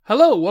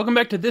Hello, welcome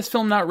back to This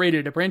Film Not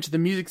Rated, a branch of the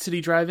Music City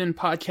Drive-In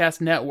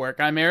Podcast Network.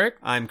 I'm Eric.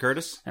 I'm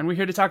Curtis. And we're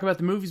here to talk about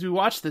the movies we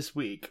watched this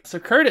week. So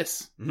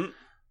Curtis,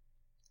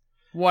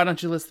 why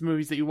don't you list the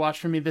movies that you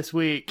watched for me this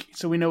week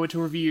so we know what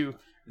to review?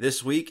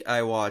 This week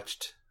I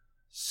watched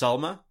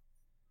Selma,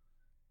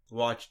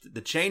 watched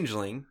The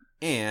Changeling,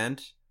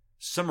 and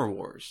Summer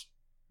Wars.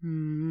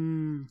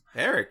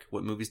 Eric,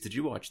 what movies did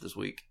you watch this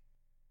week?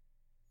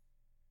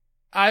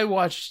 I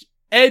watched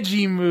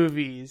edgy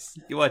movies.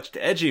 You watched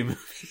edgy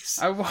movies.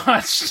 I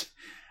watched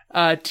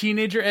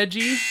Teenager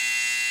Edgy.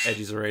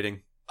 Edgy's a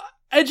rating.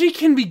 Edgy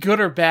can be good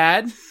or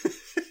bad.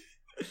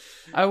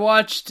 I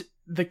watched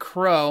The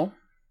Crow.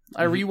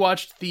 I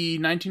rewatched the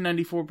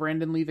 1994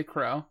 Brandon Lee The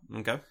Crow.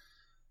 Okay.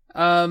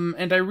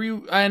 And I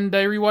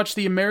rewatched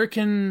The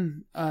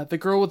American The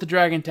Girl with the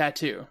Dragon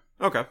Tattoo.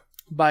 Okay.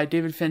 By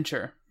David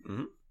Fincher.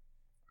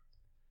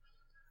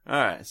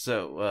 Alright,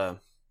 so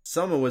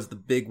Selma was the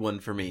big one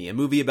for me. A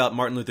movie about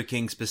Martin Luther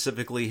King,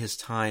 specifically his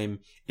time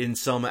in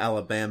Selma,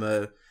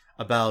 Alabama,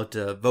 about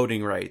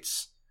voting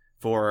rights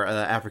for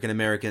African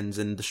Americans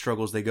and the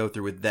struggles they go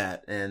through with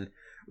that. And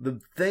the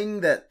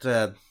thing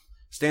that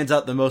stands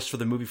out the most for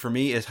the movie for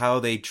me is how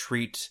they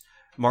treat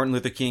Martin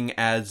Luther King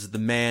as the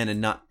man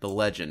and not the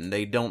legend.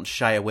 They don't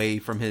shy away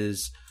from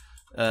his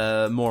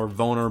more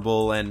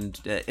vulnerable and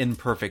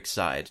imperfect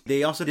side.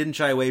 They also didn't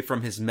shy away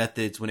from his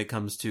methods when it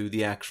comes to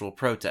the actual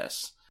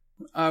protests.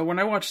 When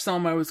I watched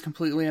Selma, I was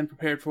completely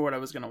unprepared for what I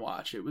was going to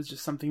watch. It was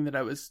just something that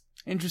I was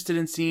interested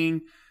in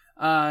seeing.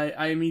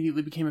 I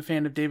immediately became a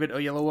fan of David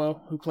Oyelowo,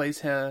 who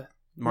plays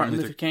Martin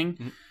Luther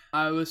King.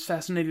 I was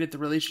fascinated at the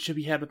relationship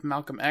he had with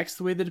Malcolm X,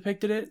 the way they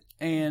depicted it,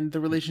 and the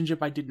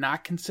relationship I did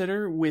not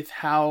consider with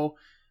how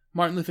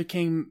Martin Luther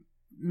King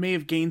may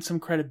have gained some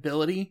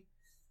credibility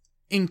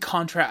in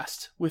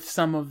contrast with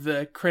some of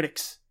the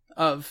critics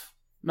of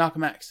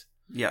Malcolm X.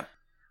 Yeah.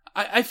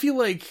 I feel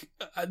like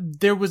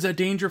there was a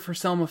danger for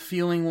Selma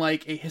feeling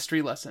like a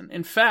history lesson.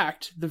 In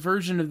fact, the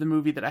version of the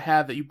movie that I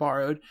have that you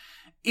borrowed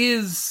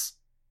is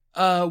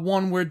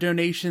one where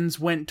donations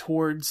went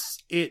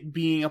towards it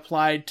being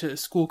applied to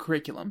school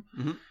curriculum.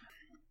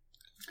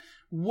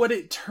 What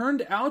it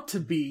turned out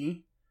to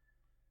be,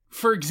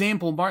 for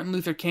example, Martin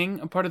Luther King,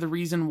 a part of the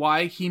reason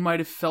why he might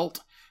have felt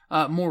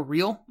more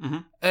real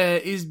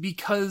is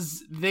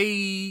because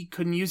they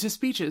couldn't use his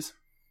speeches.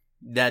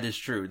 That is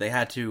true. They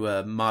had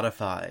to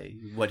modify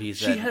what he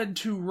said. She had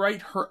to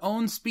write her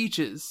own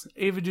speeches.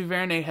 Ava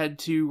DuVernay had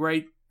to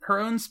write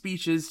her own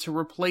speeches to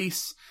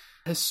replace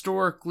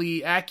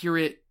historically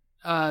accurate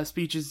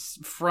speeches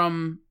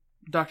from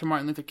Dr.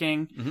 Martin Luther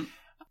King.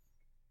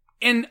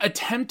 And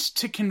attempt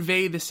to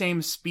convey the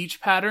same speech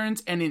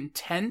patterns and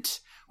intent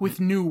with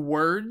new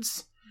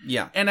words.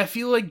 Yeah. And I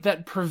feel like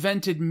that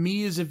prevented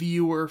me as a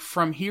viewer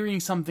from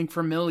hearing something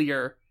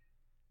familiar,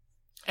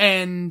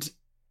 and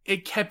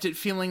it kept it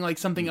feeling like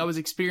something I was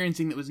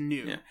experiencing that was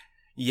new.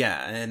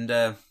 Yeah, and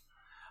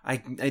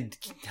I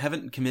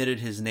haven't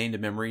committed his name to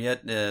memory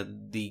yet.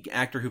 The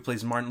actor who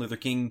plays Martin Luther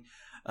King,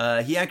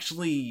 he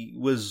actually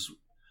was,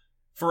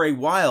 for a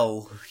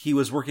while, he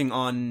was working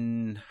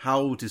on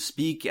how to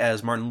speak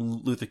as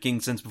Martin Luther King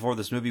since before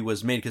this movie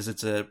was made, because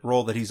it's a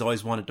role that he's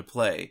always wanted to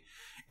play.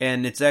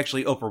 And it's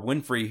actually Oprah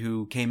Winfrey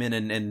who came in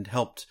and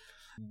helped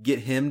get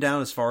him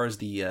down as far as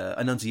the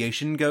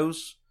enunciation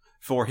goes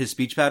for his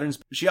speech patterns.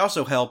 She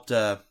also helped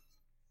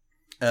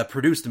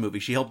produce the movie.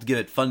 She helped give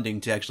it funding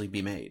to actually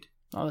be made.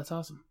 Oh, that's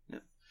awesome. Yeah.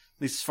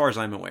 At least as far as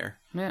I'm aware.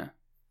 Yeah.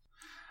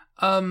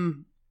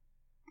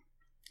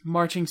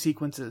 Marching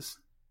sequences.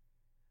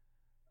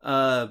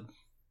 The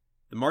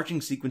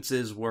marching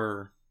sequences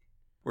were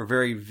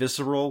very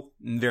visceral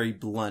and very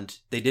blunt.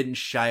 They didn't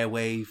shy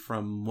away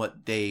from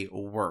what they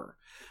were.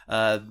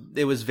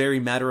 It was very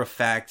matter of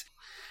fact.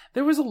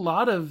 There was a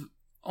lot of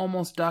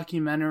almost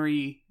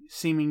documentary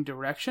seeming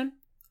direction.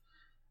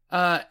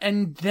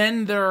 And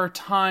then there are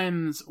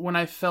times when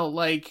I felt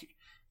like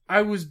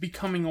I was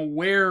becoming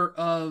aware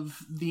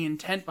of the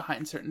intent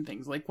behind certain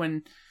things. Like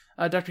when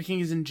Dr.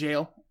 King is in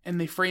jail and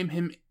they frame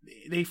him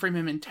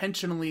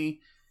intentionally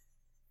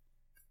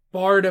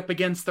barred up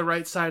against the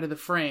right side of the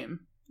frame.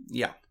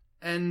 Yeah.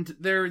 And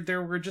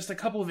there were just a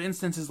couple of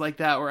instances like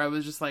that where I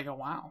was just like, oh,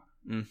 wow.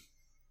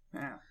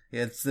 Yeah.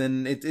 It's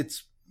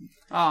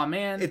oh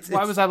man,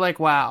 why was I like,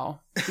 wow?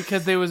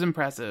 Because it was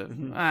impressive.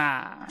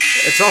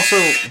 That's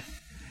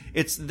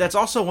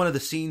also one of the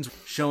scenes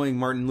showing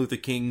Martin Luther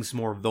King's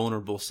more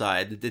vulnerable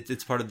side.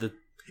 It's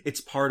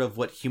part of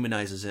what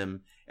humanizes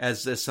him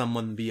as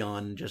someone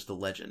beyond just a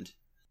legend.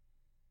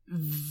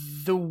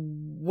 The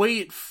way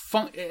it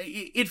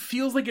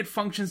feels like it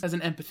functions as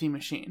an empathy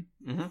machine.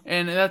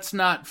 And that's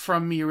not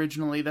from me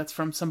originally, that's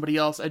from somebody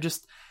else.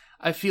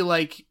 I feel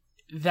like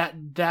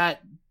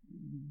that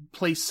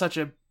plays such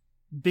a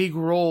big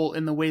role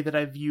in the way that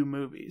I view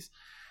movies.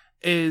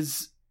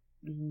 Is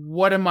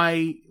what am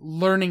I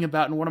learning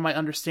about and what am I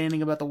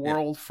understanding about the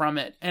world from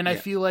it? And I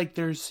feel like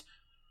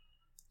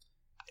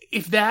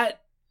if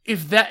that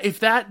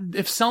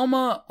if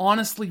Selma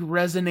honestly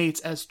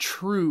resonates as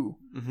true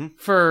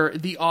for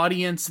the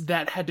audience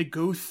that had to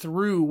go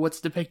through what's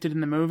depicted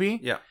in the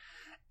movie,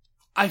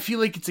 I feel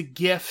like it's a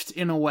gift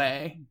in a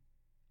way,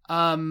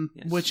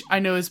 which I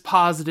know is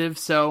positive.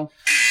 So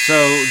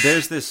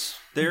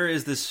there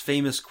is this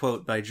famous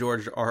quote by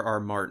George R.R.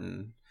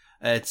 Martin.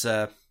 It's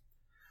a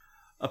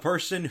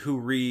person who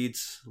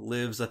reads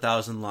lives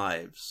 1,000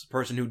 lives. A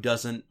person who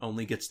doesn't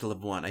only gets to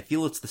live one. I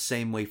feel it's the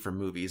same way for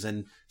movies,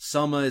 and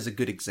Selma is a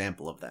good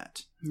example of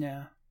that.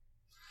 Yeah.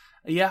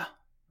 Yeah.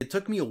 It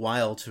took me a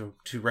while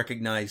to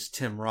recognize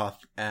Tim Roth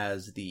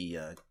as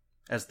the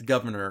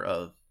governor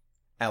of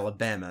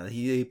Alabama.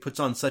 He puts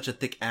on such a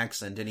thick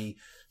accent, and he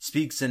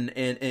speaks in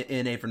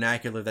a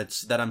vernacular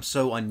that I'm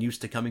so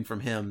unused to coming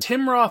from him.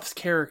 Tim Roth's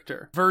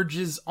character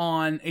verges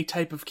on a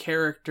type of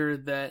character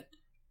that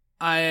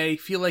I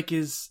feel like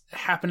is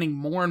happening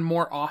more and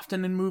more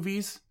often in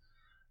movies.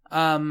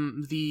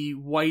 The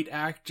white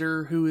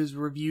actor who is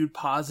reviewed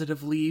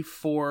positively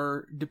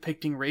for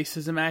depicting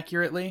racism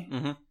accurately.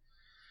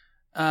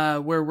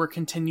 Where we're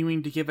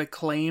continuing to give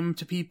acclaim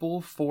to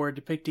people for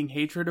depicting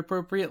hatred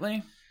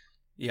appropriately.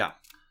 Yeah.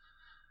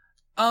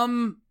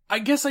 I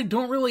guess I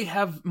don't really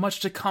have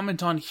much to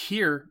comment on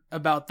here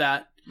about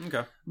that.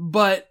 Okay.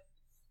 But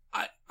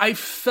I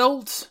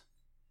felt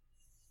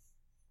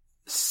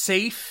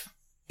safe,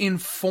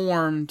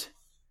 informed,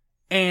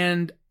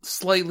 and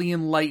slightly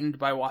enlightened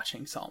by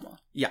watching Selma.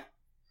 Yeah.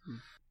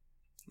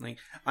 Like,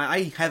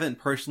 I haven't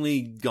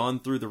personally gone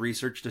through the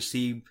research to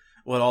see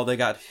what all they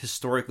got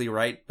historically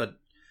right, but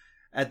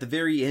at the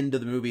very end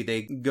of the movie,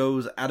 they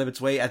goes out of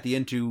its way at the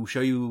end to show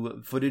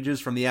you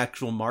footages from the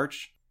actual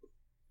march.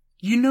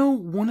 You know,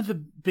 one of the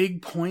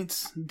big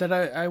points that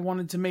I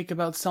wanted to make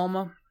about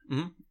Selma,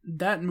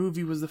 that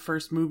movie was the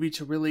first movie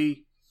to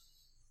really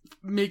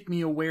make me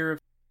aware of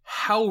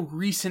how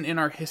recent in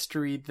our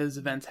history those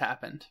events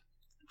happened.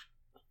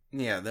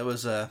 Yeah, there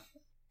was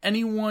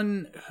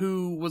anyone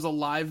who was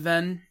alive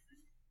then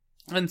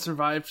and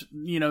survived,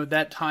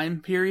 that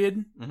time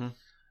period,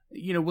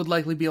 would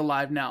likely be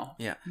alive now.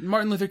 Yeah.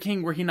 Martin Luther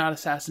King, were he not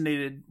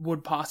assassinated,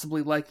 would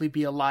possibly likely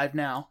be alive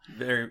now.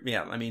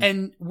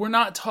 And we're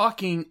not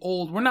talking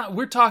old.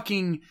 We're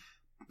talking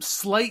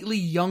slightly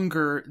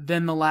younger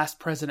than the last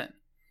president.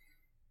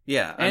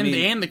 Yeah,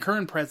 and the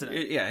current president.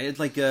 It's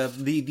like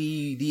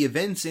the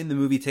events in the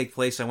movie take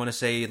place, I want to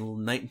say, in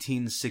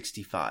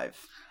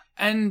 1965.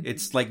 And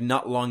it's like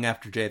not long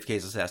after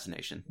JFK's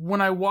assassination.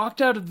 When I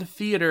walked out of the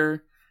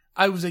theater,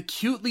 I was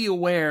acutely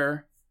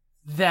aware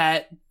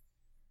that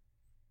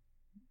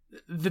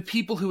the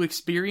people who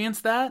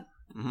experienced that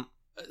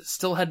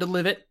still had to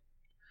live it,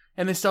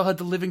 and they still had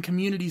to live in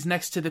communities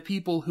next to the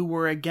people who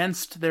were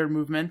against their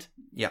movement.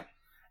 Yeah.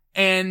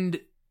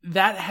 And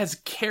that has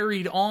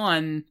carried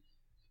on.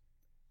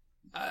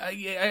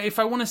 If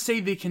I want to say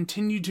they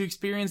continued to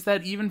experience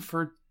that even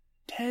for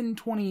 10,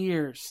 20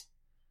 years,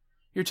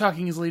 you're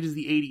talking as late as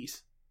the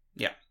 80s.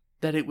 Yeah.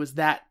 That it was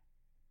that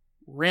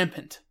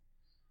rampant,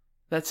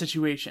 that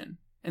situation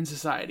in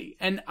society.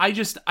 And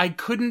I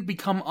couldn't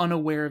become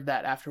unaware of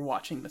that after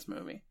watching this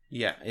movie.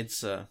 Yeah,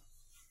 it's,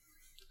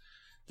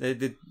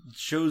 it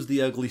shows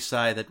the ugly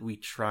side that we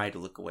try to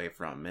look away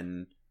from,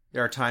 and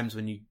there are times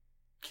when you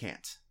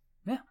can't.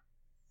 Yeah.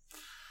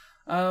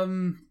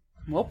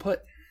 Well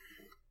put.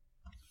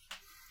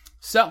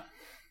 So,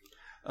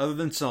 other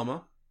than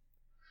Selma,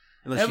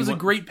 that was a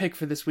great pick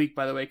for this week,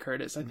 by the way,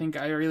 Curtis. I think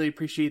I really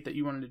appreciate that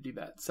you wanted to do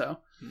that. So,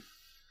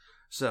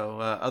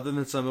 other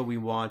than Selma, we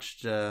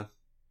watched.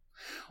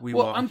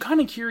 I'm kind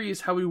of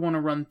curious how we want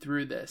to run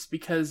through this,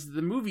 because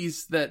the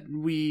movies that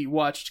we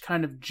watched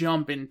kind of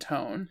jump in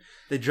tone.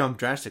 They jump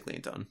drastically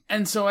in tone,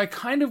 and so I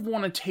kind of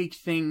want to take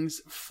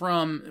things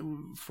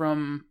from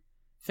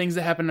things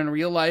that happen in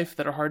real life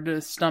that are hard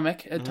to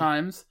stomach at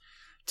times,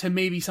 to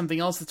maybe something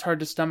else that's hard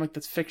to stomach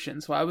that's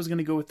fiction. So I was going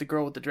to go with The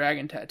Girl with the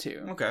Dragon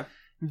Tattoo. Okay.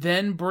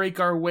 Then break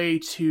our way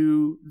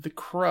to The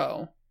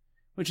Crow,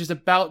 which is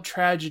about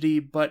tragedy,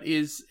 but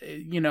is,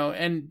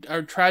 and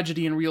our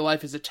tragedy in real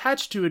life is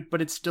attached to it,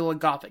 but it's still a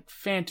gothic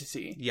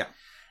fantasy. Yeah.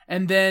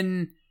 And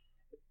then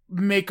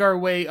make our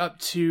way up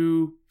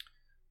to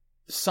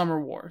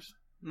Summer Wars.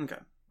 Okay.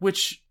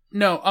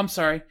 No, I'm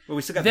sorry. Well,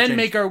 we still got then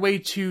make our way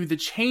to The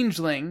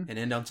Changeling, and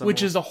end on Summer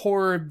which Wars. is a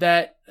horror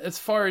that, as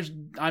far as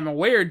I'm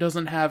aware,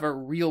 doesn't have a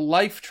real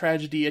life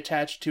tragedy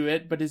attached to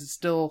it, but is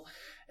still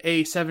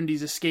a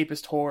 70s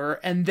escapist horror.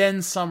 And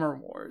then Summer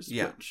Wars.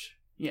 Yeah.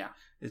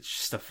 It's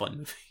just a fun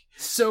movie.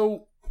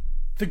 So,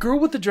 The Girl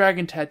with the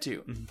Dragon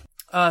Tattoo,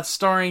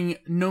 starring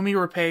Noomi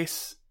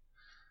Rapace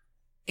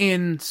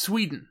in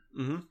Sweden,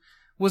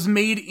 was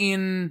made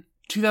in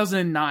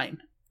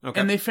 2009. Okay.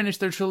 And they finished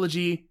their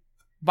trilogy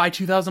by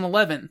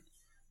 2011,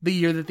 the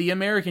year that the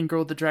American Girl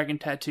with the Dragon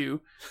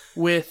Tattoo,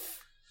 with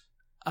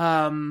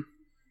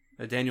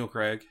Daniel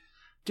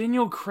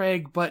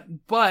Craig, but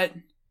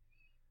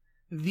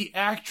the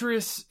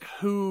actress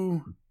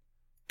who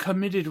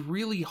committed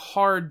really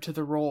hard to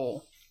the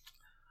role,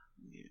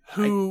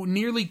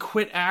 nearly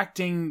quit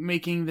acting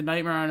making the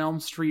Nightmare on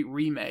Elm Street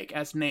remake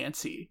as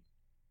Nancy.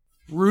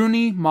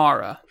 Rooney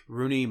Mara.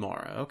 Rooney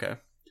Mara, okay.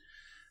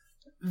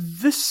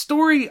 This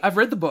story, I've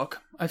read the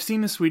book. I've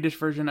seen the Swedish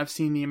version. I've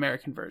seen the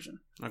American version.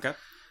 Okay.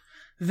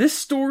 This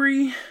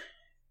story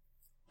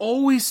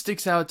always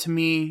sticks out to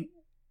me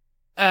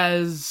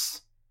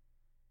as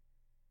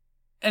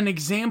an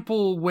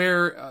example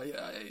where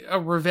a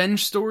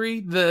revenge story,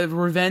 the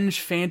revenge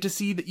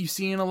fantasy that you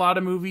see in a lot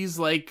of movies,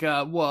 like,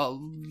 I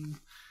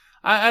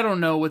don't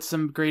know what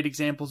some great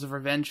examples of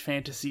revenge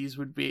fantasies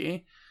would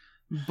be.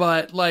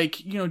 But, like,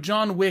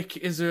 John Wick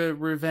is a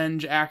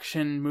revenge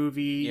action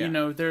movie.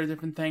 Yeah. There are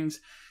different things.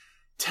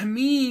 To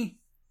me,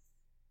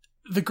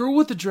 The Girl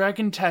with the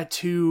Dragon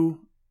Tattoo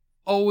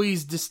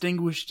always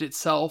distinguished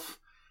itself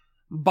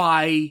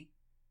by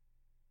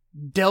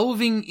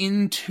delving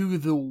into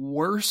the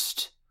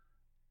worst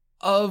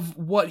of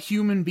what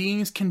human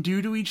beings can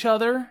do to each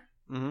other.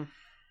 Mm-hmm.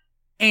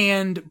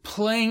 And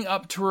playing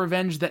up to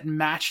revenge that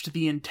matched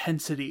the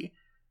intensity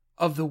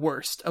of the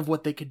worst of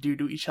what they could do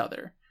to each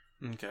other.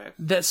 Okay.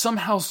 That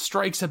somehow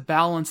strikes a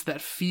balance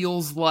that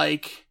feels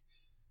like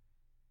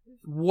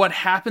what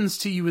happens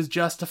to you is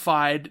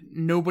justified,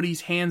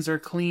 nobody's hands are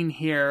clean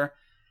here,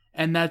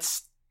 and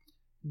that's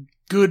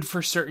good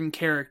for certain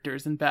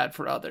characters and bad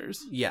for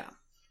others. Yeah.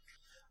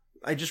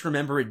 I just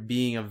remember it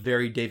being a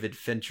very David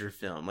Fincher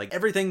film. Like,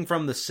 everything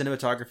from the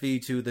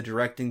cinematography to the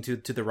directing to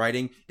the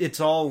writing, it's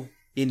all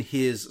in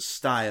his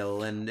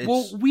style, and it's...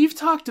 Well, we've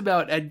talked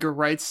about Edgar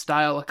Wright's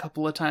style a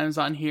couple of times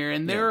on here,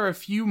 and there are a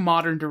few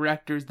modern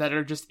directors that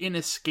are just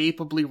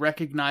inescapably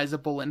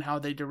recognizable in how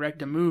they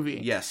direct a movie.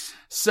 Yes.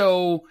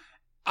 So,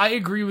 I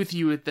agree with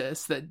you with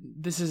this, that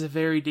this is a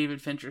very David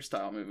Fincher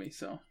style movie,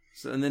 so...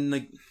 And then,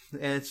 like,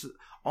 and it's...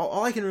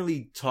 All I can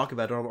really talk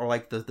about are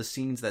like the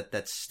scenes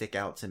that stick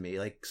out to me,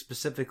 like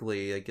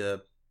specifically like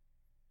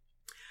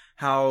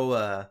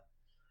how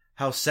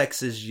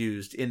sex is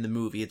used in the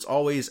movie. It's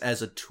always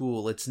as a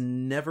tool. It's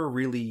never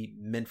really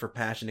meant for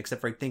passion,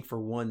 except for I think for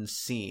one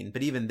scene.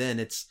 But even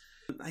then,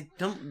 I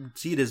don't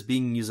see it as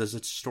being used as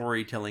a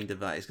storytelling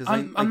device.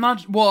 Because I'm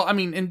not. Well, I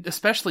mean,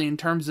 especially in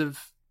terms of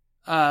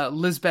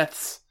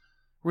Lisbeth's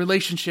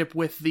relationship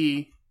with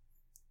the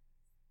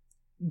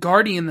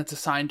guardian that's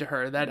assigned to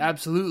her, that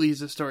absolutely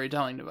is a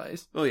storytelling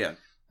device. Oh yeah.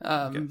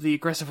 Okay. The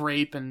aggressive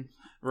rape and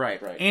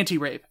right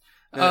anti-rape.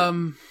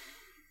 I'm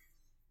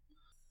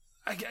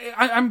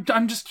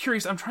just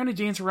curious. I'm trying to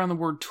dance around the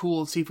word tool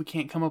and see if we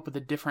can't come up with a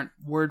different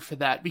word for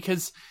that,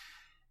 because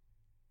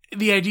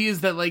the idea is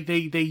that like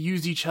they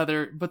use each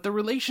other, but the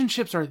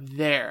relationships are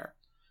there.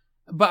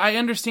 But I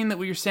understand that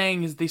what you're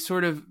saying is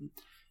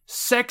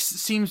sex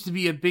seems to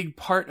be a big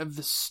part of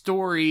the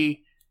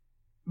story,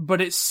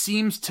 but it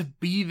seems to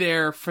be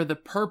there for the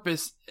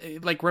purpose,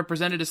 like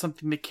represented as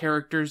something the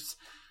characters,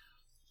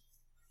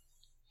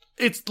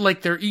 it's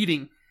like they're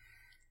eating.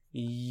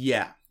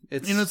 Yeah.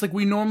 It's like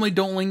we normally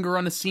don't linger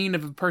on a scene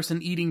of a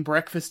person eating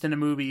breakfast in a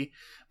movie,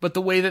 but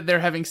the way that they're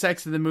having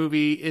sex in the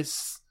movie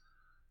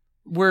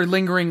we're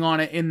lingering on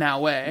it in that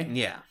way.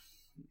 Yeah.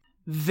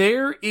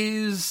 There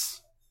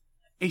is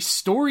a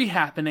story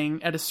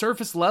happening at a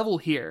surface level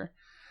here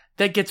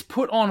that gets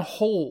put on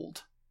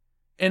hold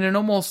in an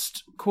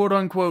almost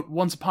quote-unquote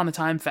Once Upon a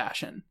Time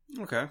fashion.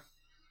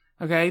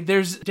 Okay,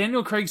 there's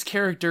Daniel Craig's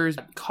character is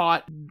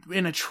caught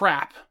in a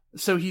trap,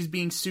 so he's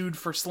being sued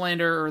for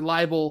slander or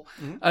libel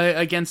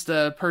against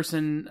a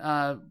person,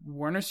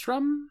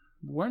 Wernerstrom?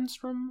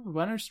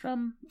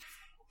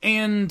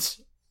 And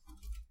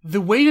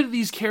the way that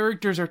these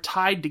characters are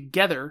tied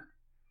together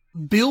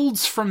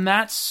builds from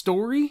that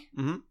story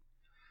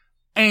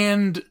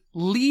and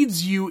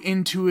leads you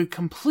into a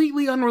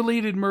completely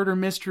unrelated murder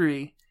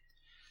mystery.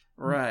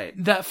 Right.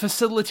 That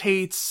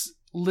facilitates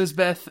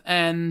Lisbeth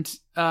and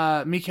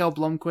Mikael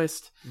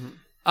Blomkvist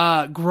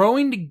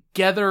growing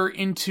together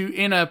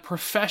in a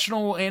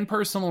professional and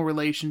personal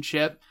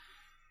relationship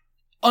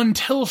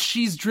until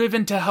she's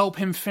driven to help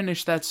him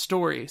finish that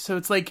story. So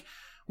it's like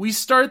we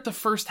start the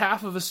first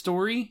half of a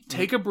story,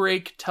 take a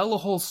break, tell a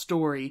whole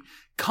story,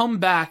 come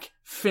back,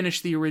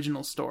 finish the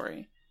original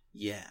story.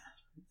 Yeah.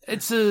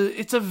 It's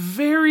a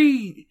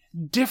very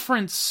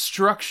different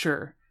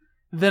structure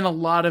than a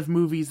lot of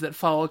movies that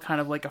follow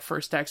kind of like a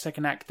first act,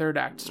 second act, third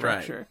act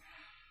structure. Right.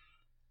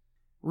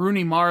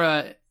 Rooney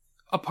Mara,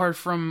 apart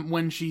from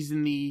when she's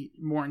in the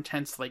more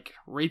intense, like,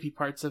 rapey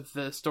parts of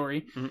the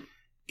story,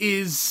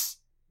 is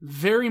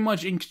very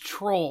much in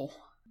control.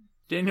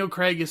 Daniel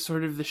Craig is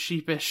sort of the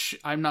sheepish,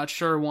 I'm not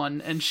sure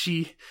one, and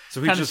she so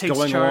he's just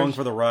going along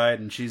for the ride,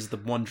 and she's the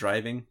one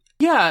driving?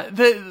 Yeah,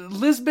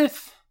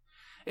 Lisbeth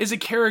is a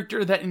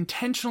character that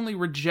intentionally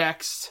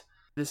rejects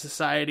the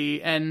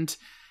society, and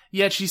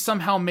yet she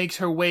somehow makes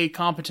her way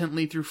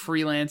competently through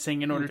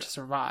freelancing in order to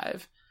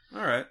survive.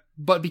 All right.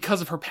 But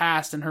because of her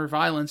past and her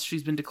violence,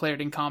 she's been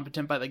declared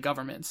incompetent by the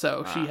government,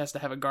 so she has to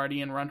have a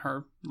guardian run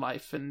her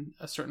life in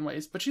a certain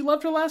ways. But she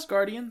loved her last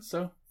guardian,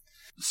 so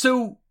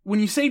So when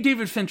you say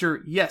David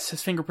Fincher, yes,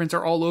 his fingerprints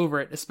are all over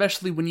it,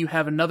 especially when you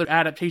have another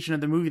adaptation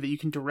of the movie that you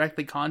can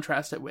directly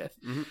contrast it with.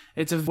 Mm-hmm.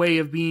 It's a way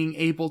of being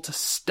able to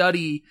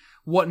study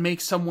what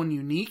makes someone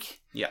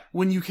unique. Yeah.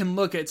 When you can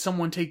look at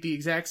someone take the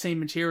exact same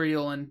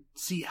material and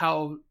see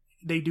how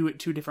they do it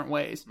two different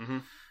ways.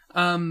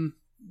 Mm-hmm.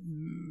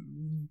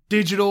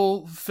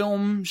 Digital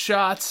film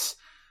shots,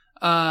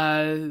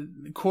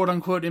 quote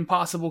unquote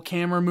impossible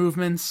camera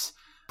movements,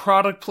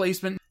 product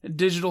placement,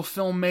 digital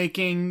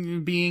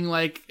filmmaking being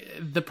like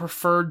the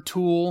preferred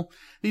tool.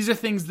 These are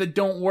things that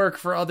don't work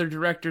for other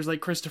directors like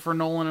Christopher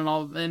Nolan and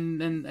all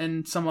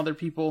and some other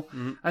people.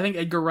 Mm-hmm. I think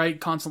Edgar Wright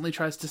constantly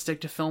tries to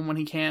stick to film when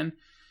he can.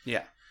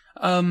 Yeah.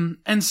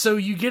 And so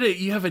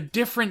you have a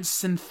different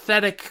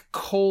synthetic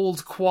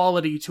cold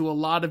quality to a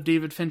lot of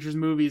David Fincher's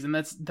movies, and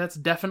that's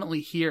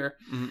definitely here.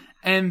 Mm-hmm.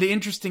 And the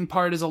interesting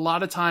part is a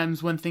lot of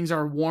times when things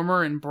are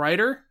warmer and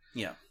brighter,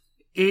 yeah,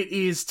 it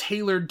is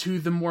tailored to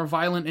the more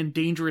violent and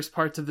dangerous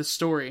parts of the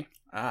story.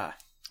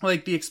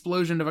 Like the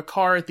explosion of a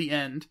car at the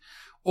end,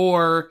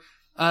 or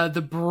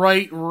the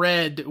bright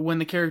red when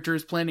the character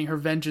is planning her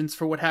vengeance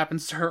for what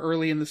happens to her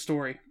early in the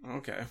story.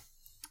 Okay.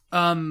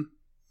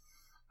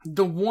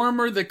 The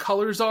warmer the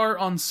colors are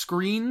on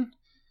screen,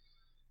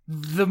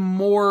 the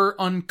more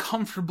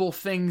uncomfortable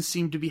things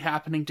seem to be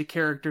happening to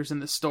characters in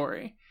the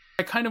story.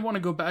 I kind of want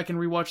to go back and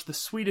rewatch The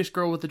Swedish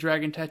Girl with the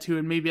Dragon Tattoo,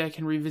 and maybe I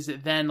can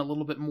revisit then a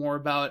little bit more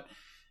about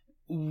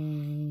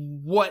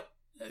what,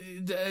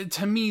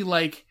 to me,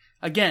 like,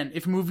 again,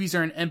 if movies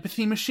are an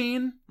empathy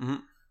machine, mm-hmm.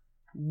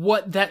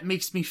 what that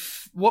makes me,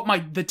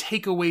 the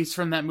takeaways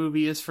from that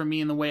movie is for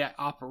me in the way I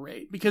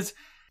operate. Because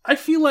I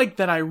feel like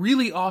that I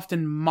really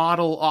often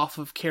model off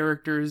of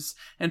characters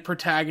and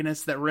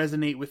protagonists that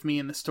resonate with me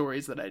in the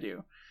stories that I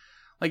do.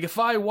 Like if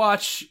I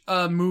watch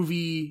a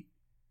movie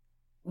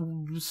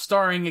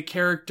starring a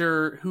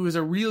character who is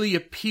a really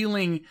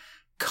appealing,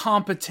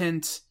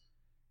 competent,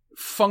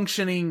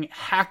 functioning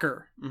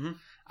hacker, mm-hmm.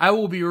 I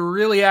will be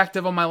really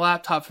active on my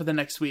laptop for the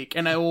next week,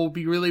 and I will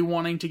be really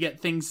wanting to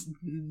get things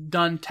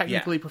done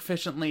technically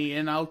proficiently,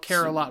 and I'll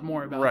care a lot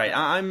more about right. that.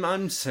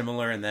 I'm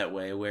similar in that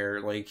way, where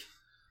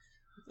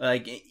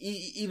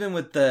even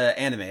with the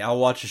anime, I'll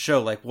watch a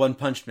show like One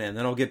Punch Man,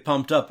 then I'll get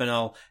pumped up and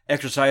I'll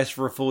exercise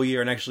for a full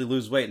year and actually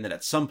lose weight, and then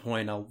at some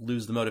point I'll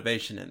lose the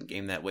motivation and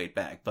gain that weight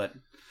back. But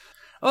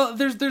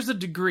there's a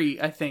degree,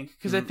 I think,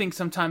 because I think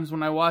sometimes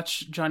when I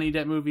watch Johnny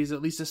Depp movies,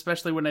 at least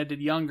especially when I did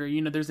younger,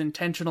 there's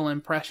intentional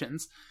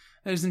impressions.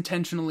 There's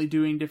intentionally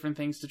doing different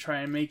things to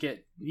try and make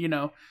it,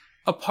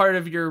 a part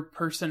of your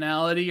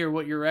personality or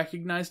what you're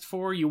recognized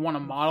for. You want to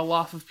model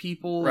off of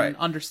people and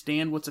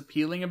understand what's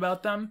appealing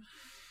about them.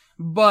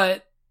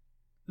 But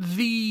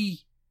the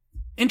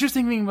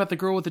interesting thing about The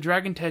Girl with the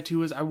Dragon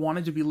Tattoo is I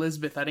wanted to be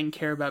Lisbeth. I didn't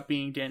care about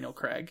being Daniel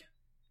Craig.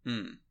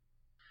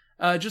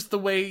 Just the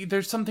way,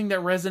 there's something that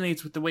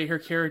resonates with the way her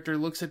character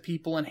looks at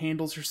people and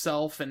handles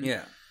herself. And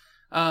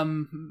I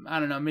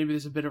don't know, maybe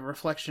there's a bit of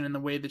reflection in the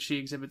way that she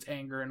exhibits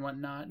anger and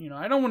whatnot.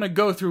 I don't want to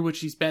go through what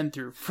she's been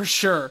through, for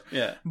sure.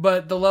 Yeah.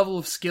 But the level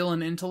of skill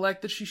and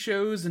intellect that she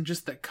shows, and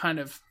just the kind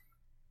of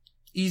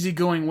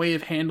easygoing way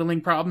of handling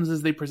problems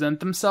as they present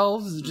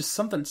themselves, is just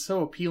something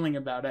so appealing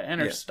about it. And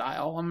her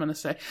style, I'm going to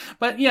say.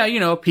 But yeah,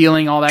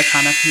 appealing, all that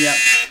kind of,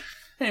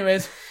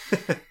 Anyways.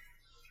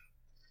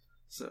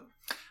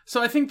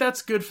 So I think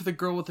that's good for The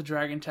Girl with the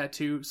Dragon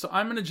Tattoo. So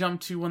I'm going to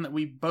jump to one that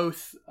we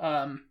both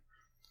know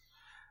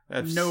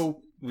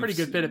pretty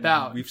good bit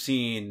about. We've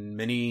seen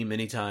many,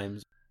 many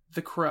times.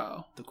 The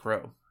Crow. The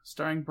Crow.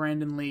 Starring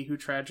Brandon Lee, who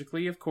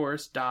tragically, of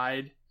course,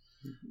 died.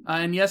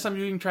 And yes, I'm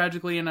doing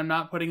tragically, and I'm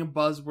not putting a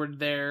buzzword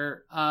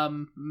there.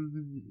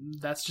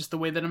 That's just the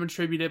way that I'm going to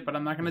attribute it, but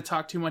I'm not going to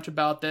talk too much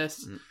about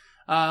this.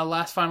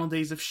 Last final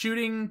days of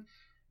shooting,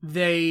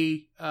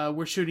 they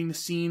were shooting the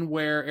scene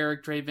where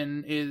Eric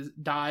Draven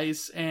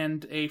dies,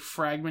 and a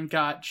fragment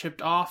got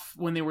chipped off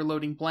when they were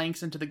loading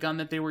blanks into the gun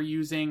that they were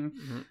using.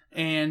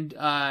 And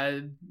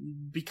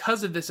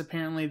because of this,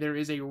 apparently there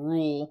is a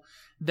rule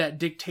that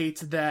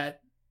dictates that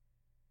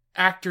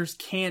actors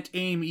can't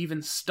aim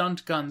even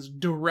stunt guns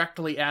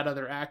directly at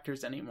other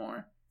actors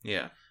anymore.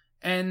 Yeah.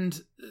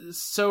 And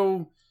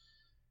so,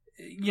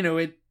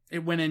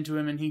 it went into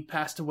him and he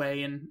passed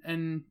away.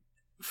 And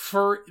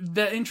for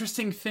the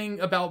interesting thing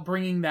about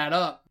bringing that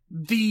up,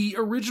 the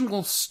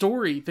original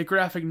story, the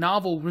graphic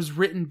novel, was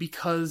written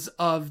because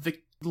of the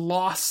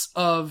loss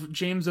of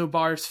James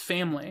O'Barr's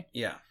family.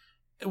 Yeah.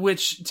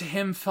 Which to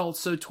him felt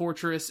so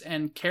torturous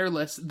and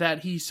careless that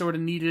he sort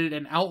of needed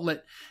an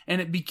outlet, and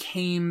it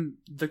became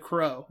The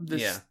Crow,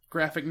 this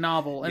graphic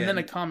novel, and then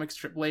a comic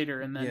strip later.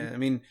 And then, I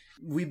mean,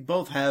 we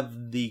both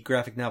have the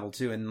graphic novel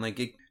too, and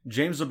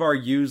James O'Barr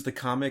used the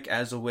comic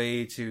as a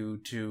way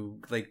to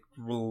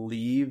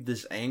relieve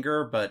this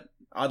anger, but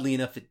oddly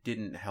enough, it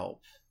didn't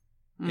help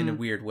in a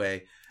weird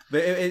way.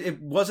 But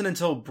it wasn't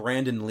until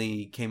Brandon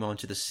Lee came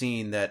onto the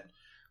scene that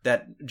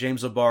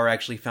James O'Barr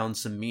actually found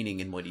some meaning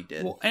in what he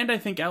did. Well, and I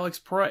think Alex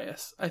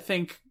Proyas. I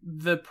think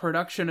the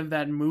production of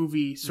that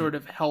movie sort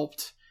of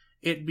helped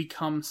it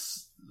become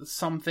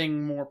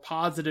something more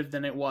positive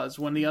than it was,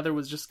 when the other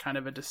was just kind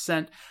of a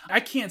descent. I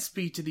can't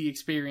speak to the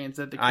experience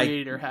that the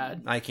creator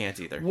had. I can't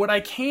either. What I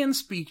can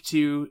speak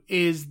to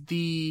is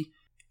the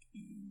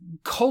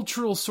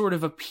cultural sort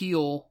of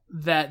appeal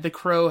that The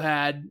Crow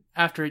had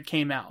after it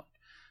came out.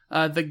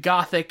 The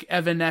gothic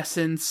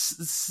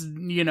evanescence,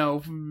 you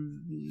know...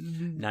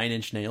 9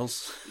 Inch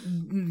Nails.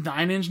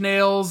 9 Inch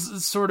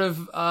Nails sort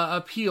of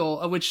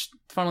appeal, which,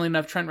 funnily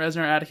enough, Trent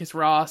Reznor, Atticus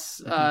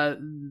Ross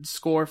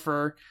score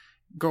for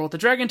Girl with the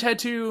Dragon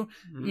Tattoo,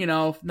 you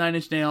know, 9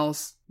 Inch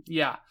Nails,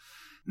 yeah.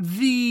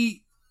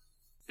 The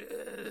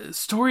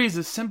story is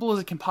as simple as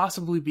it can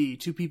possibly be.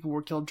 2 people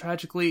were killed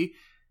tragically,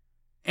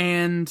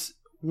 and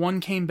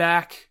one came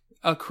back,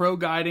 a crow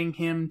guiding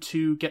him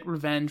to get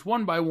revenge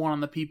one by one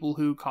on the people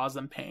who caused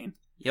them pain.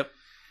 Yep.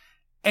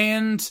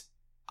 And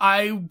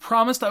I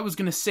promised I was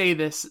going to say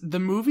this. The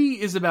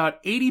movie is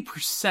about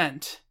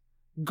 80%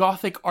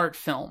 gothic art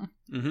film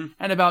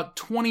and about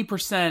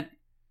 20%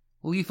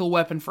 Lethal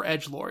Weapon for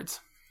edgelords.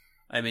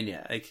 I mean,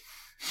 yeah,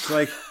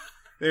 like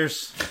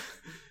there's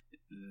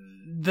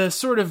the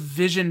sort of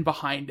vision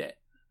behind it.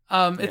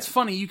 It's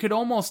funny. You could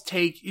almost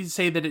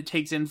say that it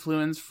takes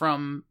influence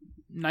from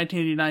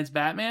 1989's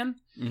Batman,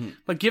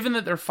 but given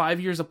that they're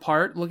 5 years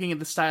apart, looking at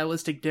the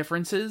stylistic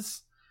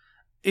differences,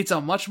 it's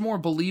a much more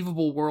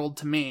believable world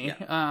to me.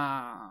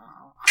 Yeah.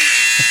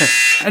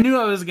 I knew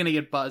I was going to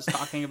get buzzed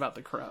talking about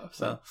The Crow.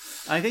 So well,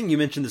 I think you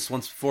mentioned this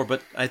once before,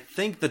 but I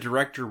think the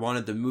director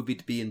wanted the movie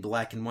to be in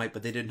black and white,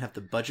 but they didn't have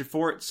the budget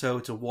for it, so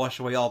to wash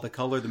away all the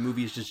color, the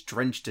movie is just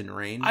drenched in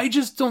rain. I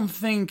just don't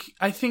think...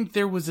 I think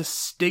there was a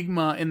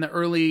stigma in the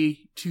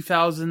early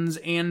 2000s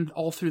and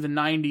all through the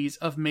 90s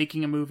of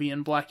making a movie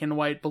in black and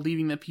white,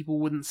 believing that people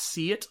wouldn't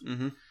see it.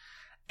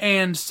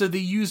 And so they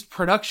used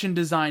production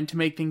design to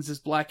make things as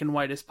black and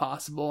white as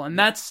possible. And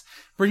that's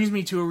brings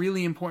me to a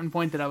really important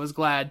point that I was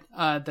glad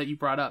that you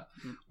brought up.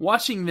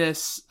 Watching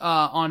this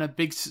on a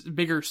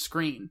bigger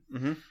screen,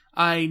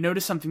 I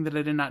noticed something that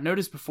I did not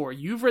notice before.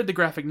 You've read the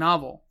graphic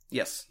novel.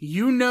 Yes.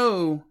 You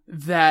know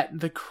that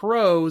the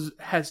Crow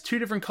has 2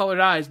 different colored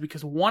eyes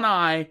because one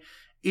eye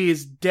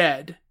is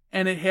dead.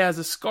 And it has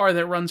a scar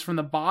that runs from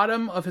the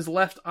bottom of his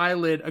left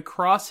eyelid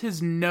across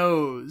his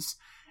nose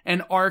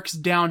and arcs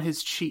down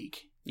his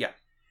cheek. Yeah.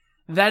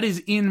 That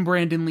is in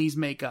Brandon Lee's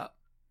makeup.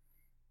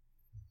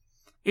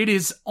 It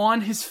is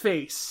on his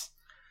face.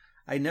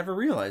 I never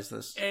realized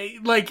this.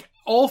 Like,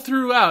 all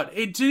throughout.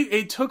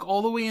 It took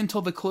all the way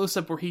until the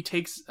close-up where he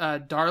takes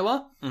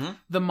Darla,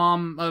 the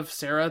mom of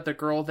Sarah, the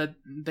girl that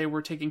they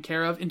were taking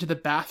care of, into the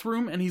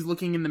bathroom, and he's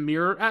looking in the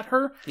mirror at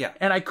her. Yeah.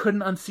 And I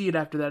couldn't unsee it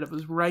after that. It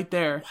was right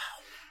there. Wow.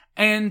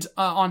 And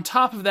on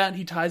top of that,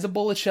 he ties a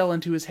bullet shell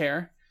into his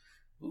hair.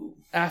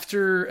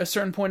 After a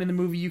certain point in the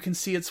movie, you can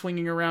see it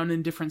swinging around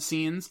in different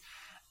scenes.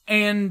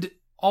 And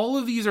all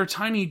of these are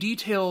tiny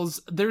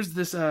details. There's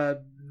this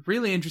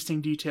really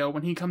interesting detail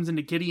when he comes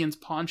into Gideon's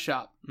pawn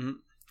shop.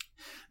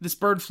 This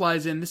bird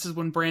flies in. This is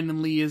when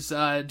Brandon Lee is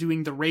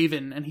doing the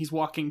Raven, and he's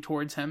walking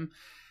towards him.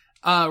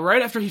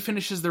 Right after he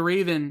finishes the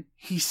Raven,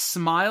 he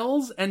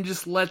smiles and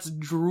just lets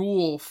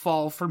drool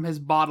fall from his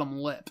bottom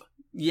lip.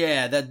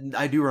 Yeah, that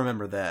I do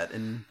remember that.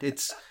 And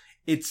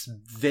it's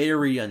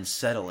very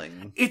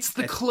unsettling. It's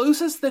the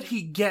closest that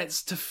he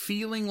gets to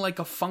feeling like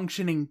a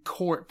functioning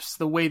corpse,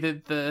 the way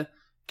that the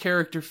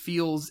character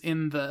feels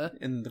in the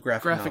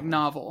graphic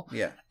novel.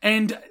 Yeah.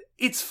 And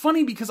it's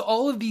funny because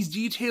all of these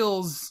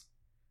details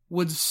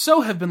would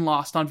so have been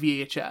lost on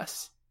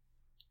VHS.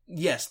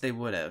 Yes, they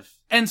would have.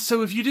 And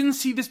so if you didn't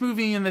see this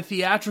movie in the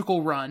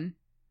theatrical run,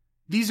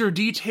 these are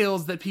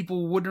details that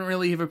people wouldn't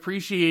really have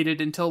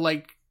appreciated until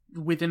like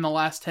within the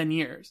last 10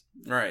 years.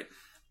 Right.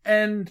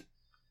 And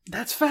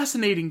that's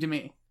fascinating to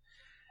me.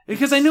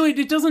 Because I know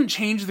it doesn't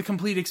change the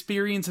complete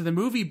experience of the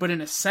movie, but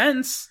in a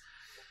sense...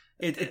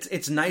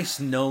 It's nice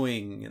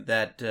knowing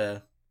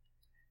that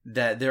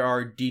that there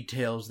are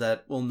details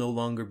that will no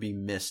longer be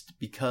missed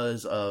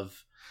because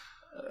of...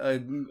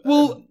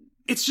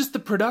 it's just the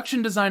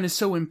production design is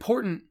so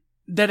important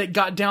that it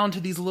got down to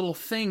these little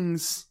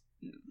things.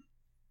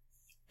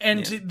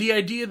 And the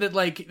idea that,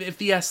 like, if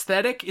the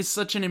aesthetic is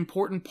such an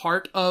important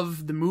part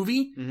of the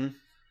movie...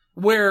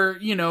 Where,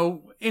 you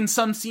know, in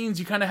some scenes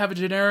you kind of have a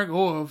generic,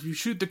 if you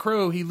shoot the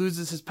crow, he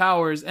loses his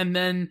powers. And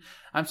then,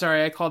 I'm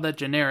sorry, I called that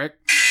generic.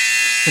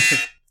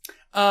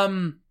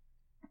 You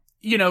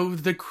know,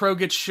 the crow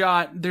gets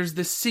shot. There's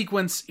this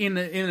sequence in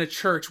a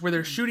church where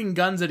they're shooting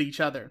guns at each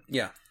other.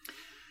 Yeah.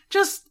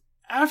 Just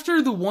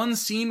after the one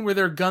scene where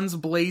there are guns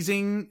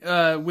blazing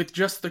with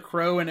just the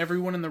crow and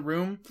everyone in the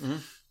room,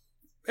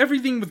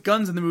 everything with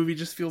guns in the movie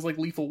just feels like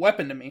Lethal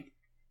Weapon to me.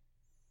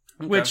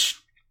 Okay. Which,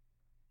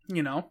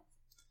 you know...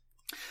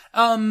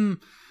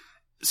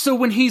 So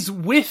when he's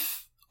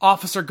with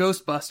Officer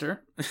Ghostbuster,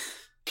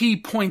 he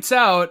points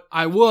out,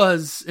 I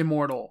was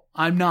immortal.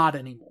 I'm not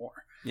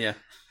anymore. Yeah.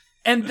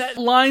 And that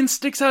line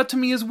sticks out to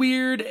me as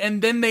weird,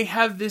 and then they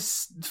have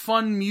this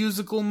fun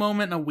musical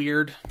moment. I'm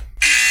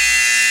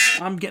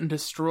getting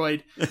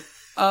destroyed.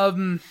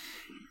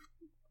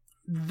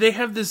 They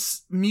have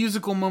this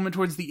musical moment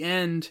towards the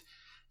end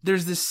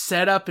there's this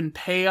setup and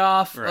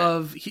payoff Right.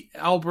 of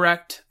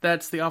Albrecht,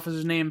 that's the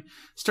officer's name,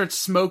 starts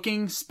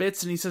smoking,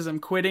 spits, and he says, I'm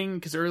quitting,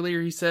 because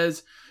earlier he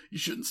says, you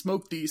shouldn't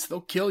smoke these,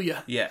 they'll kill you.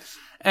 Yes.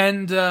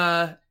 And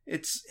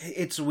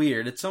It's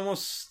weird. It's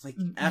almost like...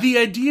 the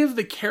idea of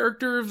the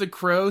character of the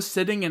Crow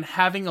sitting and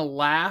having a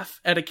laugh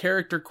at a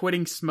character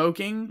quitting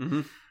smoking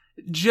Mhm.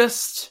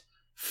 just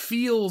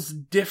feels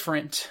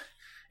different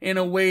in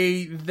a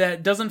way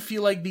that doesn't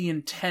feel like the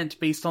intent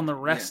based on the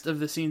rest of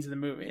the scenes of the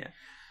movie. Yeah.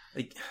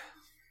 Like,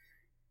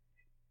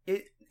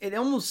 it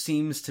almost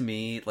seems to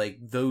me like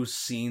those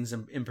scenes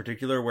in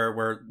particular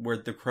where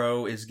the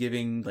Crow is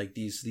giving like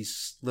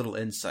these little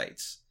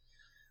insights.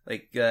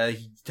 Like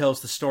he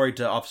tells the story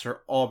to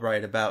Officer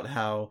Albright about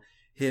how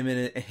him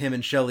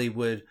and Shelley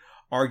would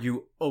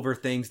argue over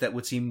things that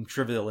would seem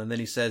trivial, and then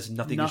he says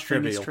nothing is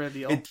trivial.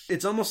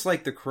 It's almost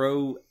like the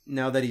Crow,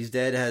 now that he's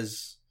dead,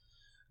 has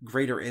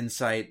greater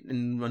insight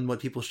on what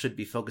people should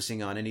be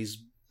focusing on, and he's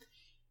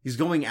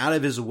going out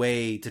of his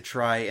way to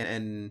try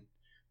and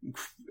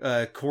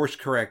course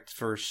correct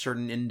for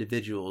certain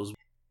individuals.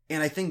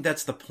 And I think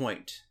that's the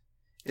point,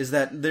 is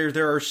that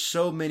there are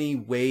so many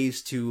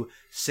ways to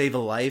save a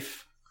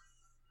life.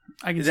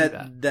 I can see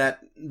that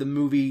the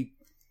movie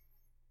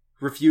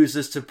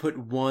refuses to put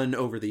one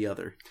over the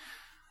other.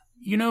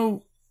 You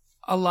know,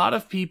 a lot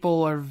of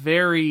people are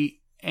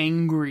very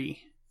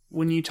angry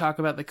when you talk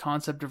about the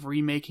concept of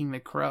remaking The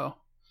Crow,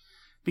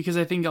 because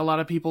I think a lot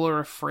of people are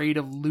afraid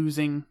of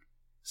losing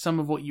some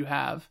of what you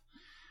have.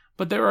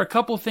 But there are a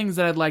couple things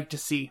that I'd like to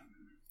see.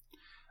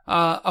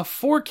 A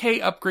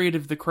 4K upgrade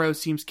of The Crow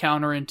seems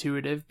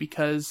counterintuitive,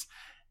 because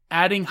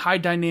adding high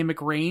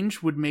dynamic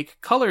range would make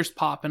colors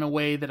pop in a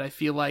way that I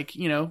feel like,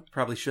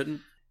 Probably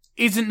shouldn't.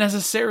 Isn't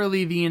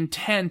necessarily the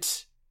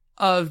intent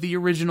of the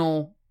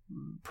original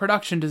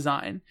production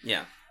design.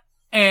 Yeah.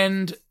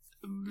 And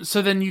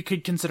so then you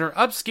could consider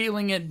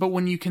upscaling it, but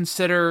when you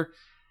consider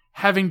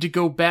having to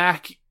go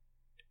back,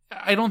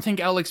 I don't think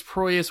Alex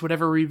Proyas would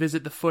ever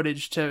revisit the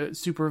footage to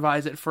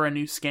supervise it for a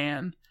new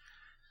scan.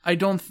 I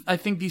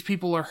think these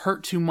people are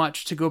hurt too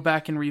much to go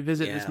back and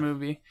revisit this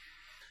movie.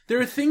 There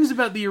are things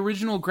about the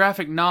original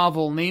graphic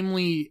novel,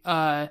 namely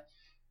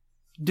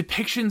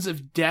depictions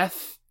of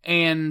death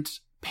and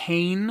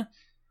pain,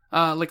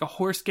 like a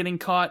horse getting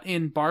caught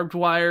in barbed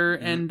wire,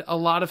 and a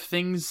lot of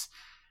things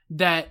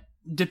that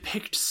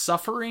depict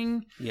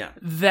suffering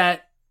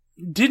that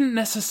didn't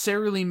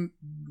necessarily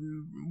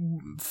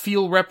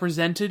feel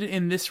represented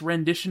in this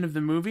rendition of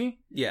the movie.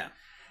 Yeah.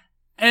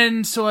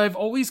 And so I've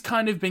always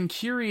kind of been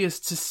curious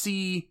to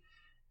see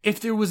if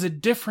there was a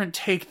different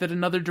take that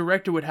another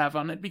director would have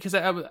on it, because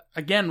I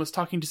again was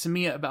talking to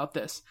Samia about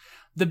this.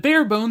 The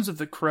bare bones of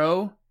The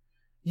Crow,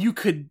 you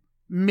could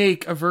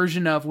make a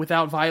version of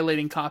without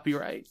violating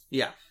copyright.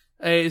 Yeah.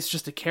 It's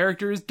just a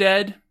character is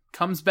dead,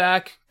 comes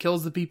back,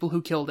 kills the people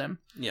who killed him.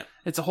 Yeah.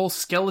 It's a whole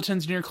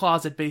skeletons in your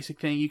closet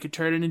basic thing. You could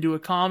turn it into a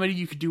comedy,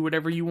 you could do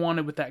whatever you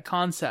wanted with that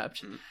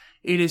concept.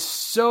 It is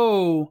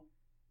so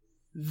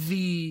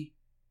the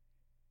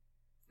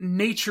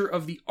nature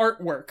of the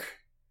artwork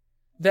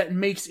that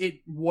makes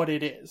it what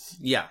it is.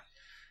 Yeah.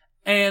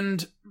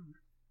 And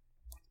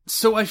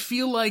so I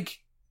feel like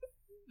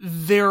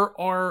there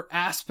are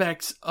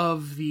aspects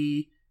of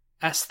the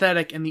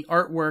aesthetic and the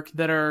artwork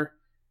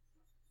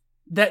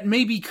that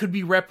maybe could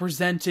be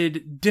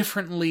represented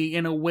differently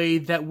in a way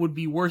that would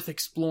be worth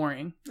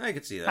exploring. I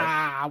could see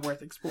that.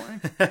 Worth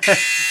exploring.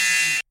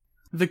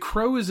 The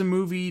Crow is a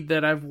movie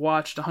that I've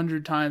watched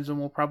 100 times and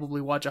will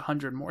probably watch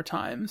 100 more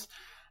times.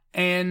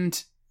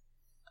 And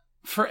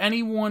for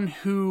anyone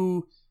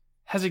who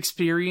has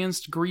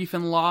experienced grief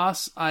and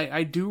loss,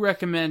 I do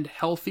recommend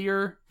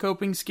healthier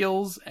coping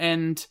skills.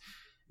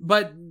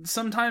 But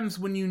sometimes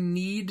when you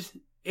need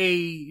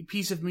a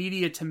piece of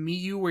media to meet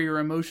you where your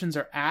emotions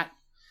are at,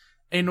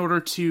 in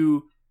order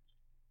to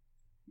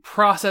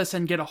process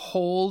and get a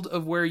hold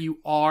of where you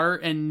are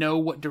and know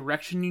what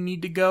direction you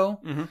need to go,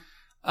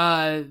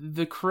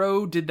 The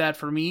Crow did that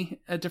for me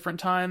at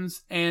different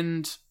times.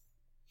 And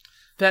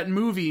that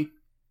movie,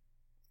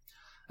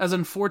 as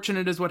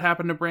unfortunate as what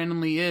happened to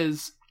Brandon Lee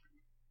is,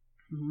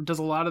 does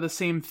a lot of the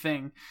same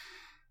thing.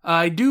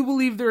 I do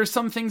believe there are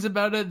some things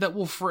about it that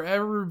will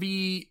forever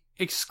be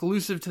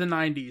exclusive to the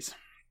 90s.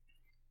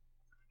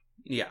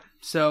 Yeah.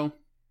 So,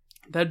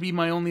 that'd be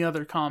my only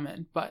other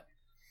comment, but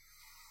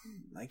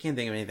I can't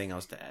think of anything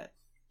else to add.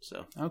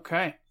 So.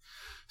 Okay.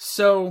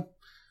 So,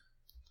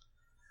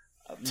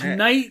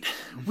 tonight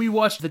we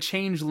watched The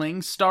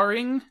Changeling,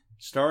 starring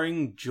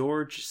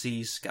George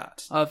C.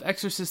 Scott of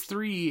Exorcist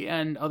 3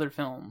 and other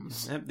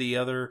films. The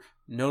other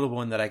notable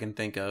one that I can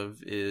think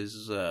of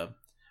is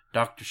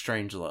Dr.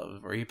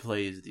 Strangelove, where he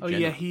plays the general. Oh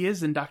yeah, he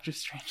is in Dr.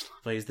 Strangelove.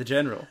 Plays the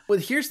general. Well,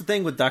 here's the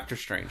thing with Dr.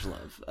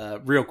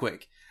 Strangelove, real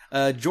quick.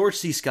 George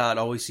C. Scott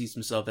always sees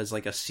himself as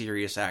like a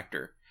serious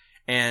actor.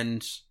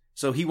 And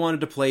so he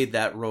wanted to play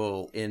that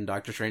role in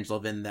Dr.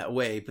 Strangelove in that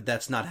way, but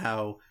that's not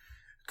how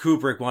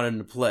Kubrick wanted him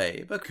to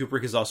play. But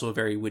Kubrick is also a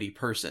very witty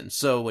person.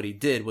 So what he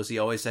did was he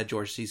always had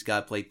George C.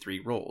 Scott play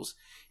 3 roles.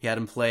 He had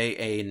him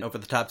play an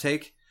over-the-top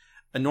take,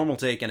 a normal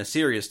take, and a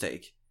serious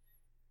take.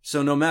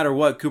 So no matter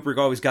what, Kubrick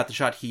always got the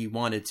shot he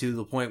wanted, to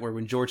the point where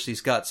when George C.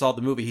 Scott saw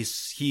the movie,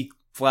 he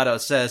flat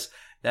out says,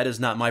 "That is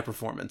not my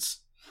performance."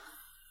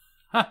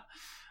 Huh.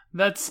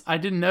 I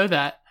didn't know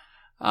that.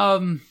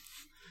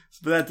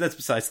 But that's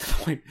besides the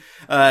point.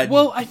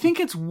 Well, I think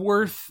it's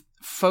worth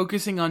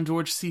focusing on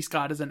George C.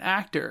 Scott as an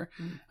actor.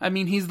 I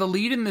mean, he's the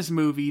lead in this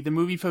movie. The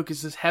movie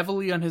focuses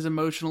heavily on his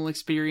emotional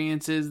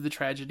experiences, the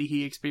tragedy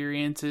he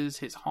experiences,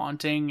 his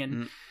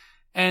haunting,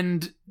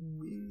 and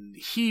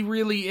he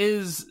really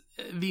is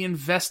the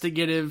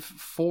investigative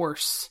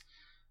force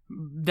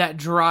that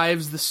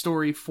drives the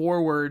story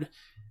forward.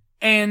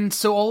 And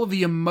so all of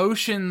the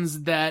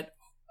emotions that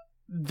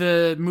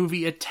the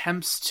movie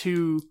attempts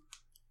to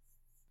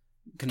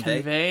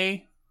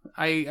convey,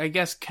 I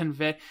guess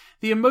convey,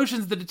 the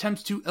emotions that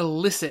attempts to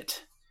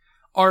elicit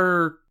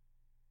are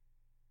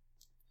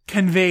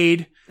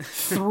conveyed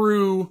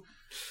through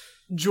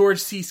George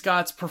C.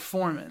 Scott's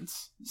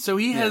performance. So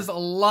he has a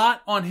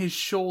lot on his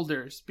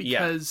shoulders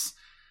because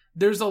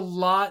there's a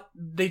lot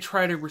they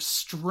try to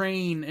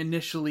restrain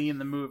initially in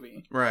the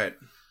movie. Right.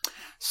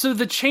 So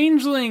The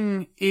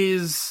Changeling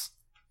is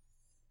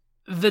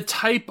the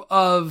type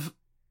of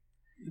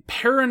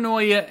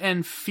paranoia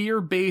and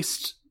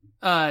fear-based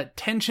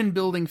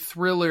tension-building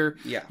thriller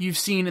you've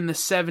seen in the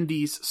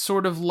 70s,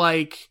 sort of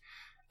like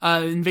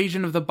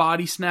Invasion of the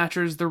Body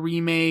Snatchers, the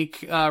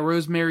remake,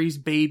 Rosemary's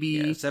Baby.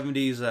 Yeah,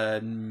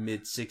 70s,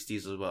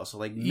 mid-60s as well. So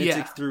like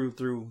mid-60s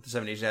through the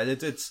 70s. Yeah,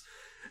 it's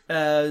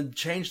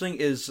Changeling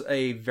is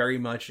a very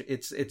much,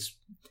 it's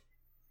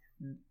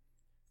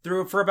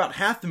through for about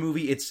half the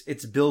movie,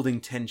 it's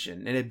building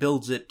tension, and it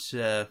builds it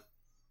to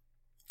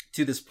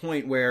this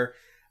point where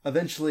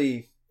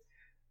eventually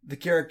the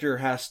character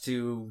has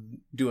to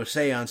do a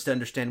seance to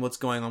understand what's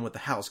going on with the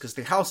house, because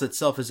the house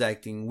itself is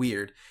acting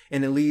weird,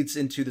 and it leads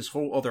into this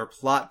whole other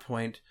plot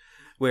point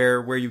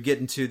where you get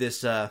into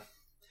this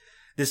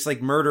this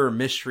like murder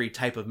mystery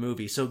type of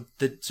movie. So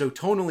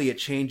tonally it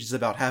changes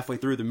about halfway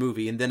through the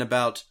movie, and then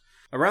about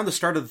around the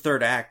start of the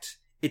third act,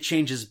 it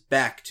changes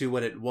back to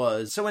what it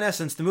was. So in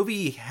essence, the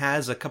movie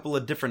has a couple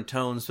of different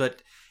tones,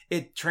 but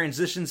it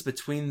transitions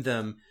between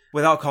them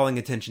without calling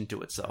attention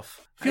to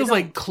itself. Feels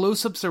like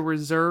close-ups are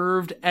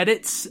reserved.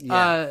 Edits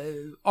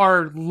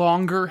are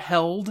longer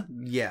held.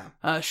 Yeah.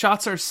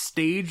 Shots are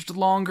staged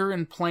longer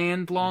and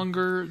planned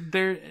longer.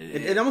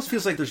 It almost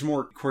feels like there's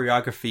more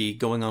choreography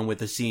going on with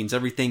the scenes.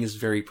 Everything is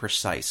very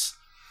precise.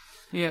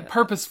 Yeah,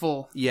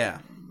 purposeful. Yeah.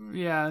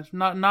 Yeah,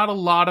 not a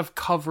lot of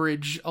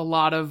coverage, a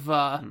lot of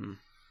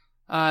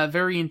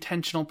very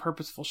intentional,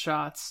 purposeful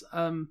shots.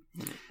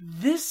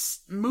 This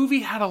movie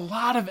had a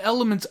lot of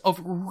elements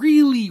of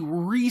really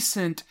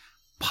recent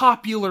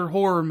popular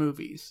horror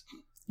movies.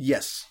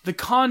 Yes. The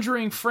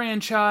Conjuring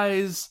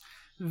franchise,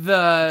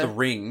 The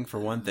Ring, for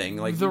one thing.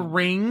 Like The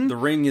Ring. The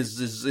Ring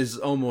is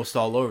almost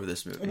all over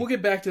this movie. We'll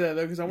get back to that,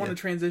 though, because I want to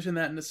transition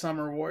that into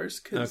Summer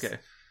Wars. Okay.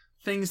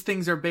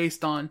 Things are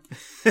based on.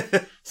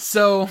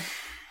 So,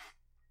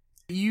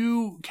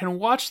 you can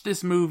watch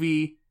this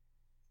movie,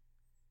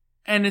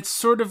 and it's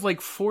sort of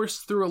like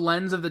forced through a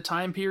lens of the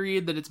time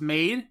period that it's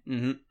made.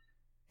 Mm-hmm.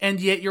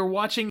 And yet you're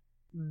watching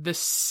the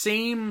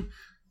same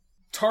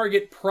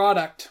target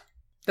product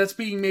that's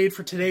being made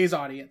for today's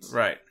audience.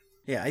 Right.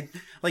 Yeah,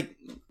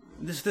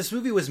 this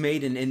movie was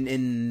made in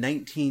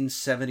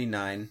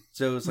 1979.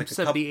 So it was like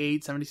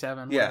 78,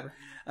 77, whatever.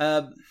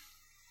 Yeah.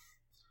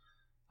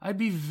 I'd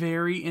be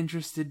very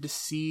interested to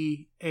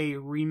see a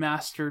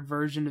remastered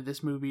version of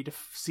this movie to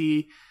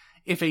see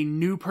if a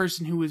new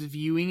person who was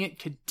viewing it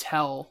could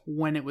tell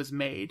when it was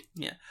made.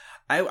 Yeah.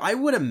 I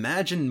would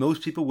imagine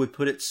most people would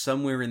put it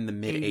somewhere in the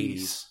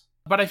mid-80s.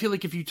 But I feel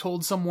like if you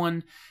told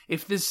someone,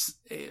 if this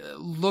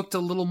looked a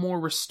little more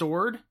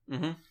restored,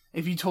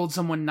 if you told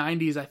someone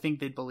 90s, I think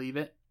they'd believe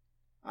it.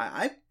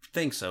 I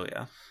think so,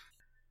 yeah.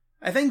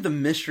 I think the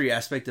mystery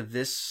aspect of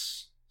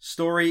this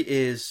story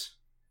is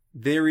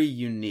very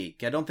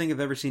unique. I don't think I've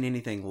ever seen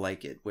anything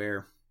like it,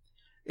 where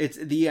it's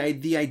the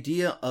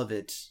idea of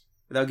it,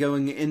 without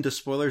going into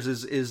spoilers,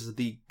 is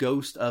the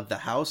ghost of the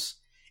house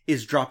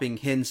is dropping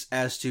hints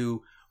as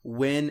to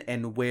when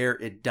and where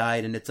it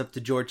died, and it's up to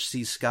George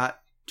C.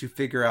 Scott to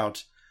figure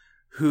out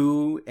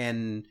who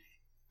and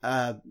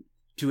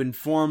to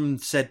inform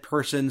said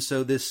person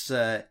so this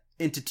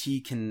entity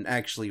can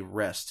actually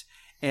rest.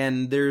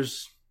 And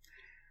there's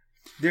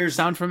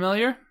sound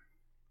familiar?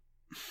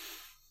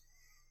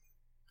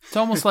 It's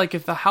almost like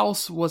if the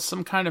house was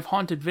some kind of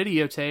haunted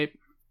videotape,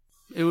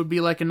 it would be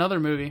like another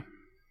movie.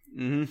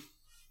 Mm-hmm.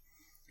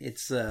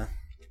 It's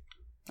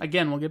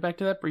again, we'll get back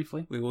to that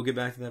briefly. We will get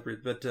back to that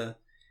briefly, but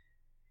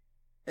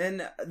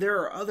and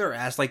there are other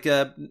aspects,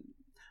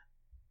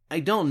 I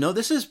don't know.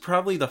 This is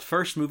probably the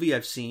first movie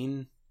I've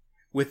seen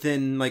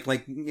within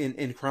like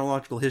in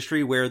chronological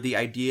history where the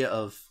idea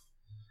of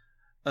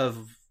a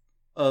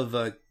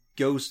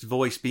ghost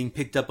voice being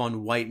picked up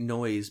on white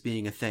noise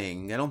being a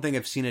thing. I don't think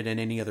I've seen it in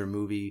any other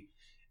movie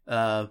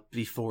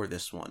before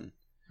this one.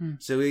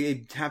 So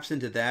it taps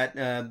into that.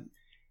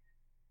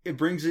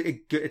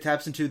 It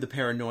taps into the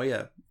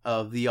paranoia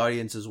of the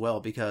audience as well,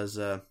 because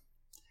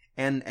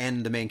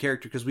and the main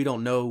character, because we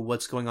don't know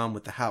what's going on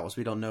with the house.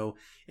 We don't know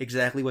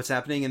exactly what's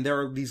happening, and there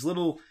are these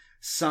little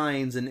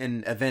signs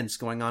and events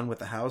going on with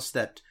the house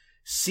that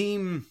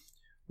seem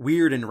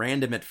weird and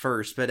random at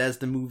first, but as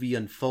the movie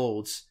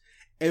unfolds,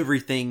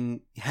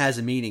 everything has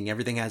a meaning,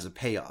 everything has a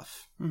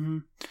payoff. Mm-hmm.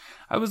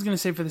 I was going to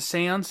say for the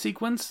seance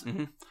sequence,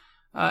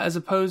 as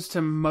opposed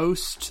to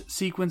most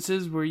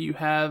sequences where you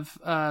have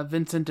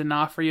Vincent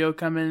D'Onofrio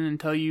come in and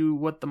tell you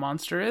what the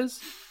monster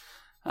is,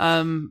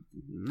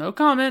 no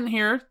comment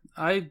here.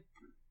 I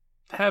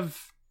have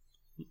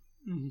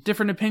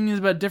different opinions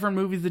about different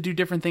movies that do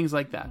different things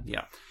like that.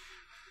 Yeah.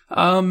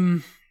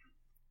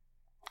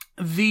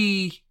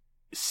 The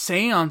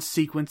seance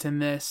sequence in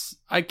this,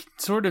 I can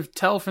sort of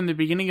tell from the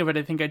beginning of it.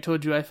 I think I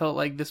told you I felt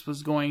like this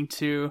was going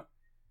to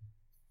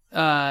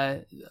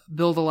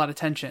build a lot of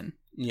tension.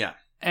 Yeah.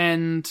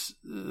 And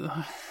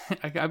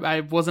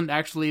I wasn't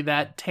actually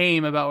that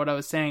tame about what I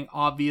was saying.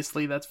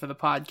 Obviously, that's for the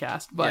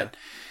podcast. But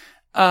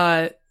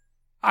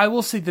I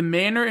will say the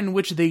manner in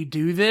which they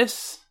do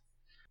this,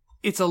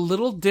 it's a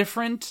little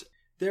different.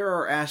 There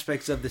are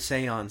aspects of the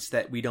seance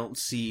that we don't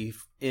see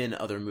in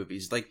other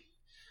movies. Like,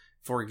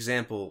 for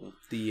example,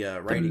 the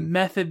writing. The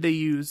method they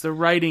use, the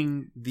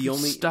writing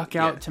stuck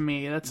out yeah. to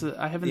me.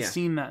 I haven't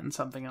seen that in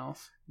something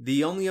else.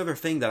 The only other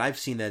thing that I've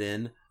seen that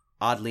in,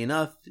 oddly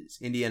enough, is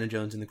Indiana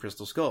Jones and the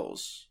Crystal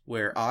Skulls,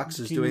 where Ox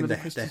is doing the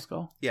Crystal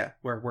Skull? Yeah,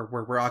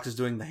 where Ox is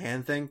doing the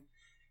hand thing,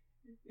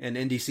 and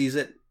Indy sees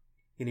it,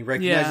 and he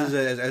recognizes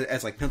it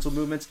as like pencil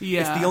movements.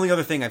 Yeah. It's the only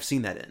other thing I've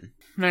seen that in.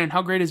 Man,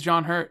 how great is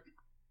John Hurt?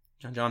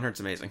 John Hurt's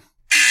amazing.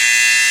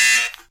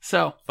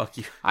 So, fuck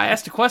you. I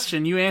asked a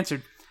question, you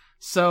answered.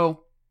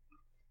 So,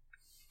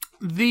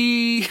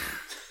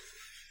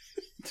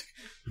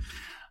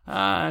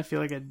 I feel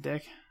like a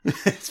dick.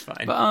 It's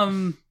fine.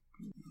 But,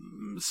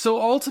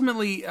 so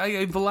ultimately,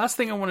 the last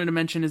thing I wanted to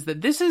mention is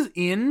that this is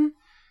in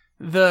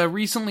the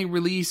recently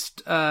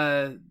released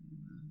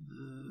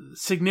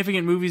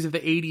significant movies of the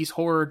 80s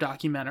horror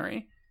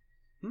documentary.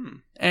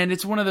 And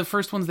it's one of the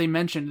first ones they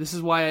mentioned. This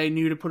is why I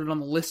knew to put it on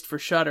the list for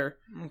Shudder.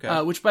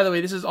 Okay. Which, by the way,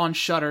 this is on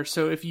Shudder.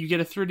 So if you get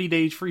a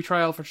 30-day free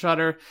trial for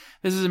Shudder,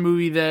 this is a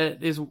movie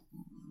that is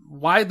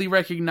widely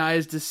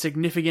recognized as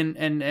significant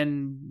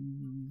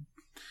and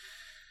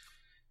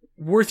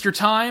worth your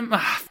time.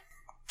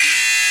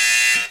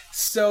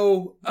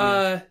 So,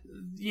 the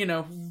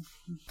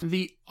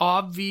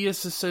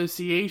obvious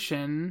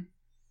association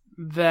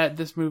that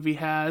this movie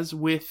has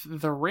with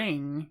The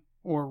Ring,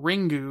 or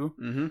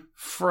Ringu,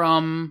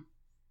 from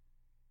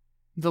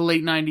the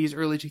late 90s,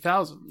 early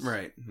 2000s.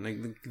 Right.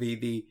 Like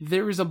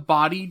There is a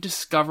body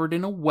discovered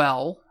in a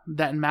well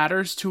that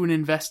matters to an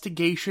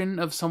investigation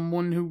of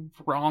someone who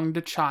wronged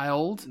a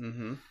child.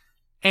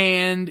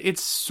 And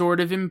it's sort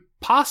of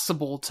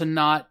impossible to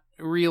not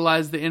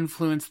realize the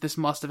influence this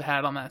must have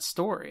had on that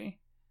story.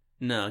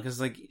 No,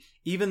 because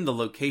even the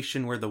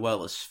location where the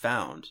well is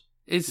found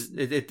is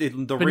the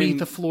beneath ring,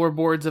 the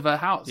floorboards of a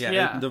house.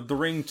 Yeah. The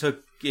ring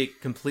took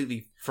it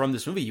completely from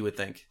this movie, you would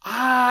think.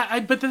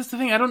 But that's the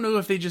thing. I don't know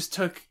if they just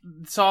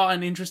saw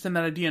an interest in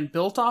that idea and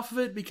built off of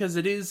it, because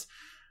it is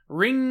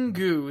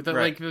Ringu,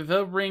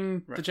 the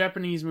Ring, the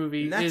Japanese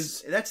movie,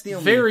 that's the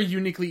only, very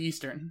uniquely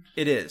Eastern.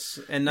 It is,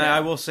 and I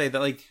will say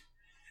that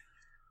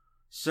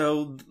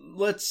So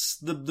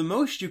the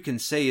most you can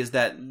say is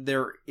that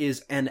there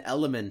is an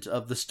element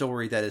of the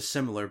story that is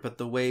similar, but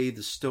the way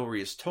the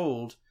story is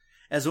told,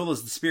 as well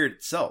as the spirit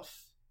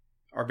itself,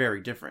 are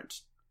very different.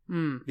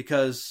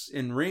 Because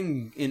in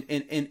Ringu,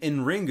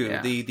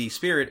 the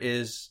spirit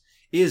is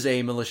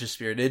a malicious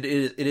spirit. It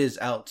is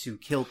out to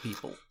kill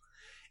people,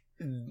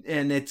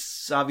 and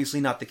it's obviously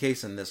not the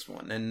case in this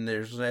one. And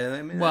there's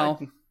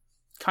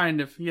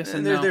kind of yes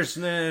and no. There's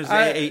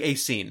a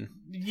scene.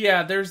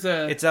 Yeah, there's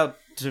a. It's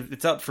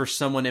out for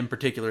someone in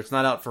particular. It's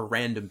not out for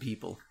random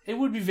people. It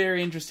would be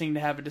very interesting to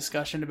have a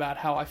discussion about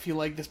how I feel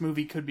like this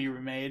movie could be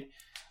remade.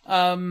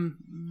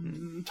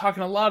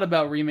 Talking a lot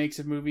about remakes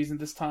of movies at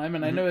this time,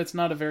 and I know it's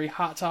not a very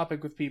hot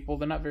topic with people.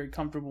 They're not very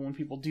comfortable when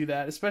people do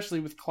that, especially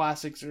with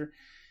classics or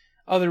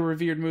other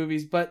revered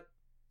movies. But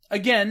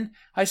again,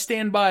 I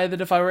stand by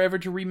that if I were ever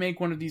to remake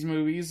one of these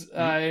movies,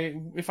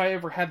 if I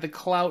ever had the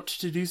clout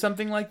to do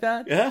something like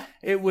that,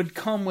 it would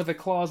come with a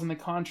clause in the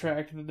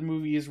contract that the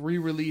movie is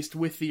re-released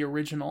with the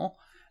original,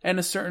 and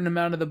a certain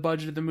amount of the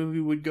budget of the movie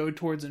would go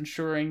towards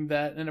ensuring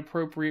that an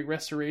appropriate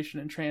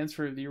restoration and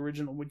transfer of the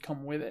original would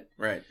come with it.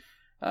 Right.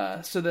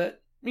 So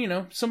that,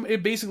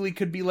 it basically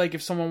could be like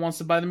if someone wants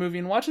to buy the movie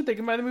and watch it, they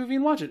can buy the movie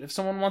and watch it. If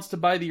someone wants to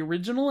buy the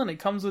original and it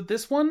comes with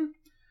this one,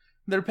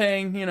 they're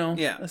paying,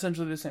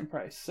 essentially the same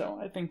price. So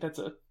I think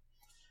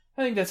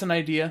that's an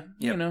idea.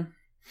 Yep.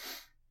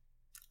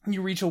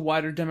 You reach a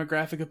wider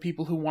demographic of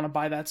people who want to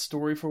buy that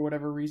story for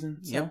whatever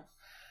reason. So. Yep.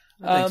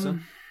 I think so.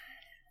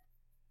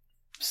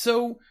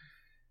 So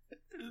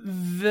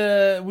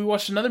we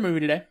watched another movie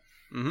today.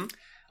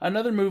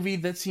 Another movie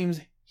that seems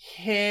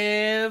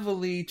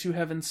heavily to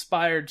have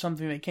inspired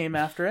something that came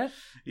after it.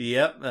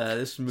 Yep,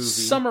 this movie.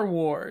 Summer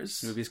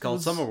Wars. The movie's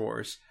called Summer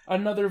Wars.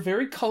 Another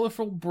very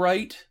colorful,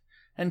 bright,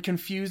 and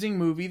confusing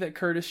movie that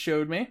Curtis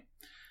showed me.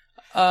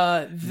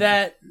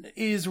 that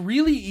is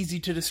really easy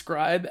to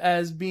describe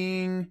as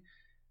being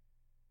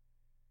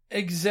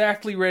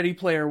exactly Ready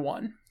Player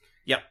One.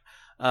 Yep.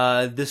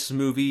 This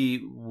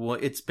movie,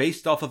 it's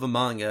based off of a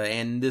manga,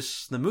 and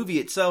the movie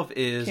itself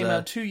came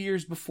out 2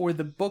 years before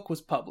the book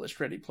was published.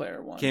 Ready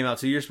Player One came out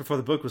 2 years before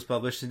the book was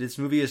published, and this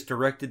movie is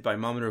directed by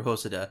Mamoru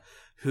Hosoda,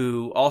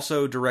 who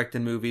also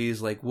directed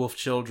movies like Wolf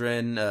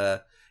Children,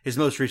 his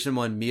most recent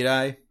one,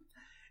 Mirai,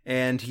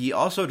 and he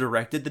also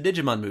directed the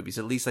Digimon movies,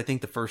 at least I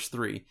think the first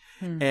 3.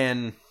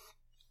 And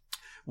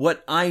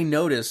what I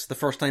noticed the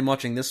first time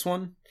watching this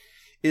one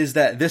is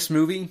that this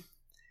movie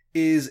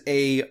is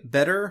a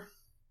better,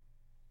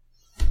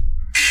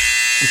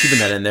 I'm keeping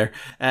that in there,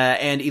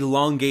 and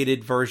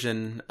elongated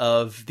version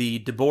of the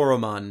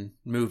Deboromon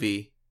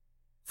movie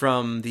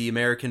from the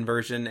American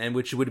version, and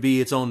which would be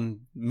its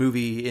own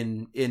movie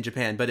in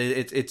Japan. But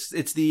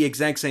it's the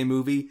exact same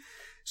movie,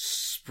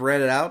 spread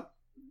it out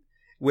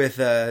with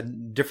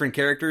different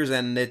characters,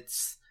 and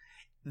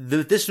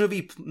this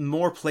movie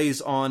more plays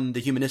on the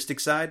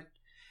humanistic side,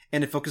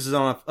 and it focuses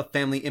on a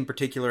family in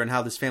particular and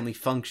how this family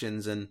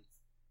functions. And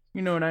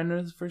you know what I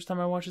noticed the first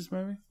time I watched this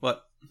movie?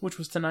 What? Which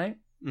was tonight?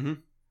 Mm-hmm.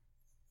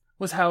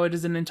 Was how it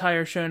is an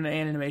entire shonen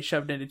anime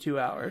shoved into 2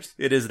 hours.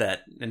 It is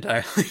that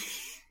entirely.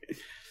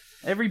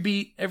 Every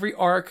beat, every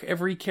arc,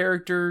 every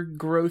character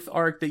growth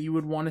arc that you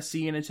would want to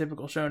see in a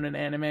typical shonen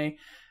anime.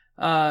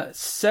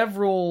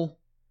 Several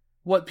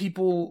what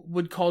people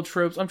would call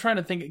tropes. I'm trying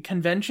to think.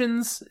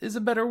 Conventions is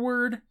a better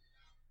word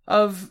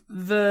of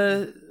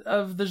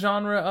the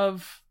genre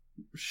of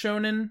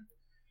shonen.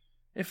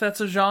 If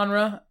that's a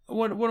genre,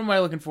 what am I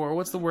looking for?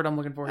 What's the word I'm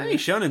looking for here? I mean,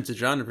 shonen's a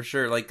genre for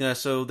sure. Like,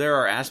 so there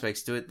are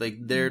aspects to it. Like,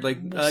 they're like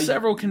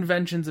several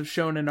conventions of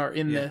shonen are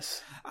in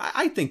this.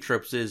 I think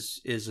tropes is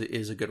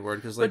a good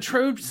word because, like, but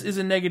tropes is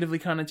a negatively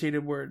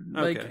connotated word.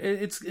 Okay. Like,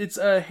 it's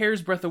a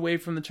hair's breadth away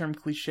from the term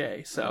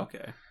cliche. So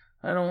okay.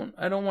 I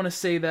don't want to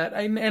say that.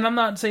 And I'm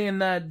not saying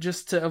that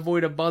just to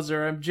avoid a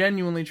buzzer. I'm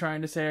genuinely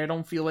trying to say I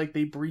don't feel like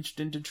they breached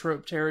into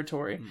trope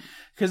territory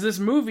because this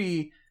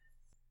movie,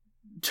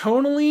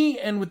 tonally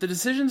and with the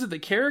decisions of the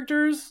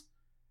characters,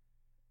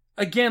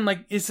 again,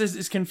 like it says,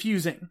 is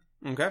confusing.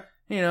 Okay.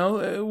 You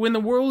know, when the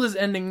world is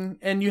ending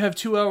and you have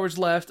 2 hours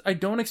left, I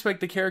don't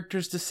expect the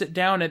characters to sit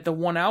down at the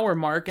 1 hour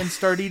mark and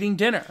start eating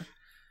dinner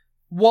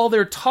while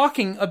they're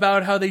talking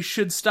about how they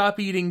should stop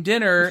eating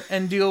dinner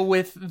and deal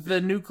with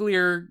the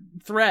nuclear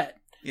threat.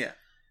 Yeah.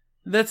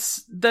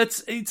 It's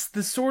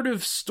the sort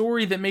of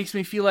story that makes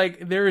me feel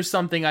like there is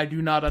something I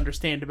do not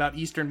understand about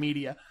Eastern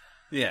media.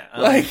 Yeah.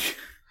 Like,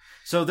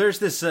 so there's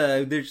this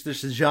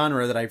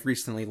genre that I've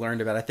recently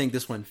learned about. I think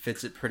this one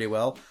fits it pretty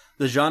well.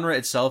 The genre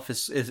itself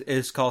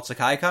is called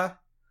Sakaika,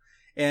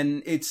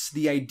 and it's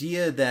the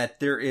idea that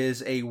there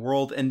is a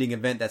world-ending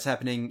event that's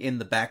happening in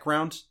the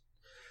background,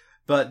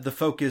 but the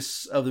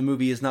focus of the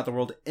movie is not the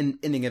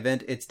world-ending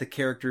event, it's the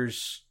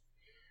characters.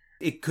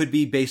 It could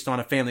be based on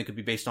a family, it could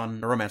be based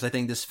on a romance. I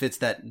think this fits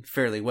that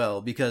fairly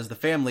well, because the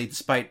family,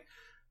 despite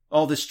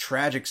all this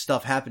tragic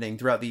stuff happening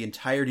throughout the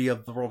entirety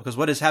of the world, because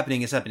what is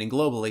happening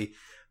globally,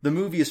 the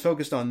movie is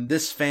focused on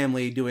this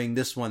family doing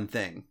this one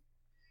thing.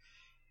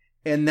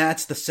 And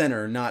that's the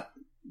center, not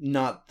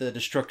the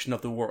destruction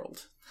of the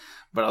world.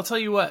 But I'll tell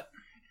you what,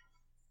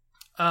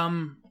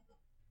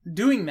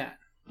 doing that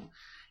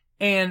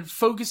and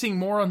focusing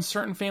more on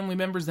certain family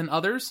members than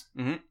others,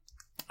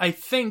 I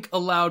think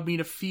allowed me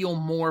to feel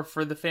more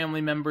for the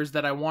family members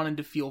that I wanted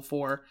to feel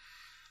for,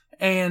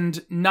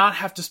 and not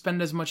have to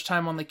spend as much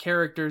time on the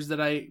characters that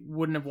I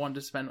wouldn't have wanted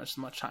to spend as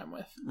much time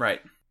with.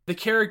 Right. The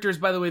characters,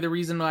 by the way, the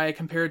reason why I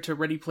compare it to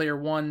Ready Player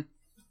One,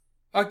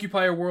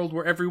 occupy a world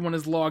where everyone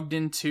is logged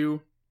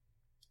into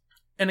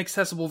an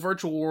accessible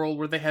virtual world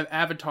where they have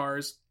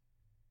avatars,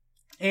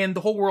 and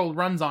the whole world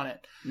runs on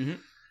it. Mm-hmm.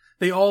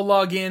 They all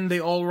log in, they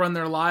all run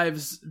their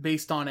lives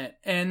based on it.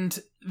 And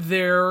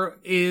there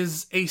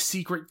is a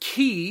secret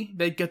key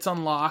that gets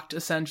unlocked,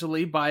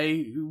 essentially,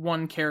 by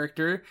one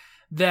character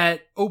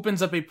that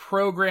opens up a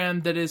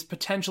program that is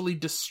potentially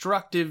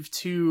destructive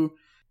to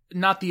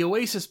not the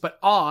Oasis, but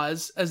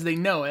Oz, as they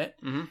know it.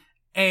 Mm-hmm.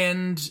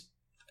 And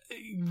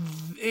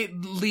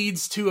it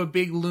leads to a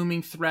big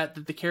looming threat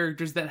that the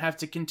characters then have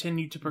to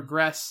continue to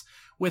progress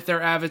with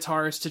their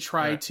avatars to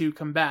try to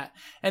combat.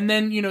 And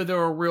then, you know, there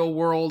are real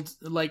world,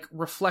 like,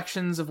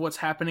 reflections of what's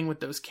happening with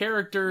those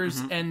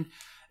characters. Mm-hmm. And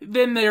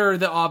then there are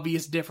the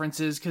obvious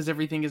differences because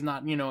everything is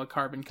not, you know, a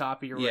carbon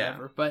copy or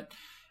whatever. But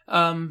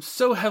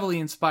so heavily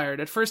inspired.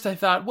 At first I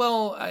thought,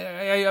 well,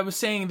 I was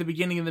saying at the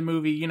beginning of the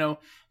movie, you know,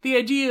 the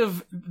idea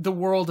of the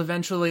world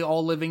eventually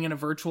all living in a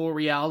virtual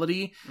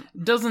reality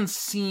doesn't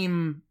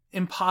seem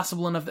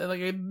impossible enough that,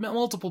 like,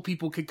 multiple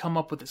people could come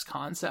up with this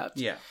concept.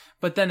 Yeah.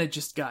 But then it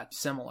just got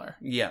similar.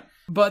 Yeah.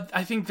 But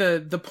I think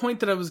the point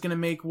that I was going to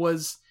make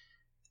was,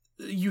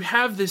 you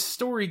have this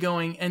story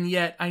going, and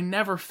yet I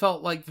never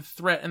felt like the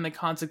threat and the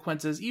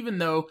consequences, even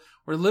though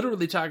we're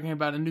literally talking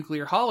about a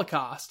nuclear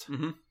holocaust.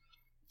 Mm-hmm.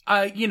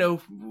 You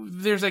know,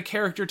 there's a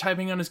character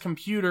typing on his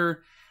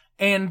computer,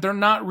 and they're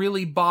not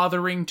really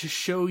bothering to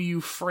show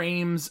you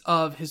frames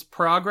of his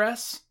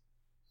progress.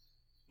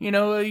 You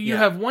know, you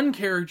have one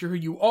character who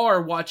you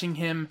are watching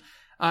him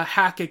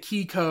hack a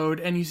key code,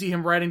 and you see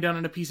him writing down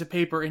on a piece of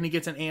paper, and he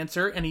gets an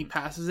answer, and he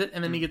passes it,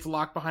 and then he gets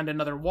locked behind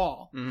another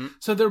wall. Mm-hmm.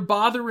 So they're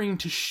bothering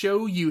to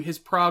show you his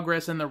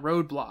progress and the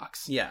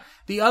roadblocks. Yeah.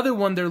 The other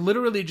one, they're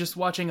literally just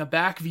watching a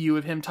back view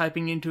of him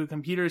typing into a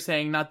computer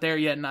saying, not there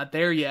yet, not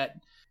there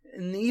yet.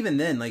 And even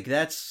then, like,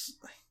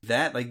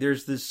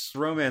 there's this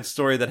romance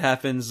story that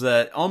happens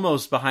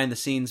almost behind the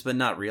scenes, but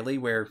not really,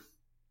 where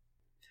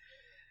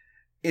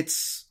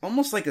it's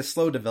almost like a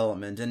slow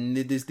development, and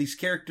there's these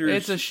characters...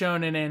 It's a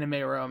shonen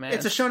anime romance.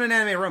 It's a shonen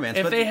anime romance.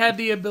 If they had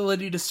the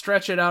ability to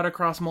stretch it out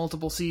across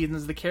multiple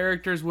seasons, the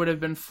characters would have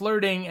been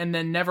flirting and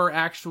then never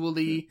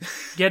actually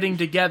getting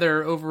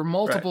together over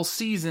multiple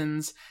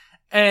seasons,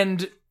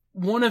 and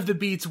one of the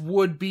beats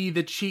would be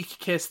the cheek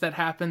kiss that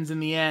happens in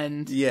the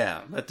end.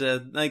 Yeah, but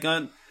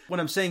what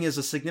I'm saying is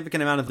a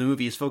significant amount of the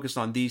movie is focused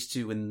on these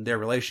two and their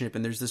relationship,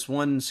 and there's this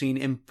one scene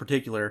in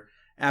particular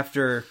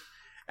after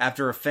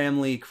a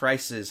family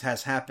crisis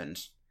has happened,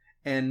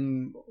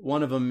 and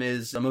one of them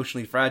is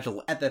emotionally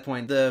fragile. At that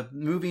point, the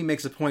movie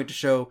makes a point to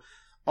show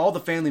all the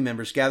family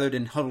members gathered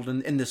and huddled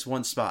in this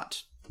one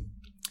spot.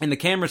 And the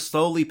camera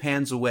slowly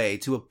pans away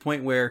to a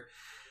point where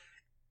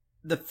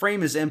the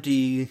frame is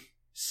empty,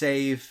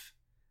 save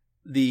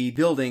the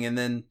building, and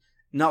then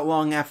not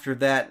long after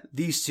that,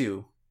 these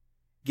two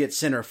get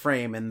center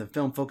frame, and the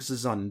film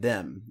focuses on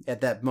them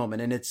at that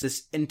moment. And it's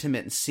this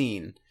intimate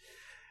scene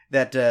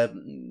that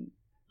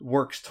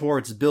works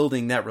towards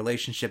building that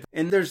relationship.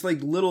 And there's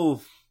like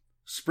little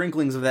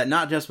sprinklings of that,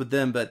 not just with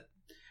them, but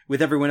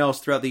with everyone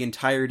else throughout the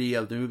entirety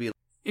of the movie.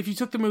 If you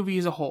took the movie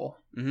as a whole,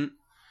 mm-hmm.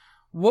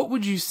 what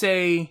would you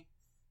say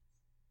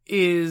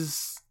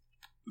is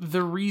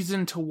the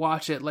reason to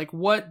watch it? Like,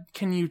 what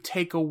can you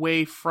take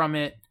away from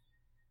it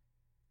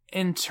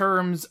in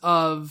terms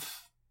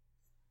of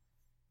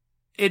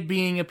it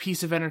being a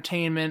piece of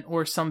entertainment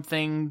or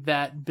something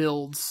that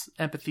builds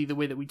empathy the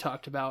way that we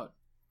talked about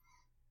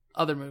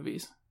other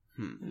movies?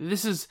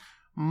 This is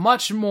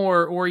much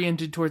more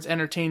oriented towards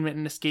entertainment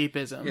and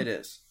escapism. It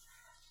is.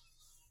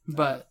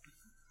 But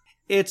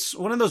it's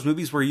one of those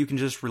movies where you can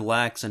just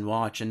relax and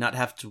watch and not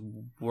have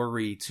to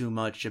worry too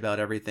much about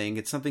everything.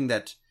 It's something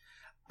that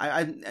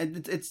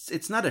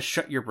it's not a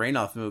shut your brain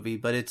off movie,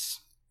 but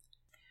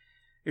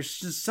there's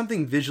just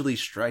something visually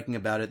striking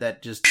about it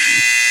that just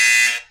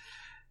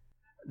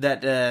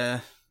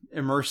that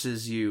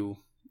immerses you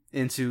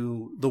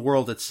into the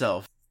world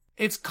itself.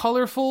 It's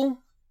colorful.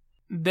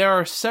 There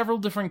are several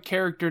different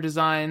character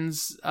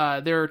designs.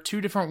 There are 2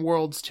 different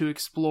worlds to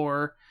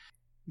explore.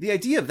 The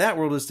idea of that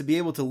world is to be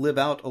able to live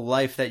out a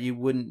life that you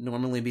wouldn't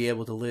normally be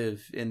able to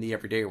live in the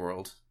everyday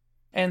world.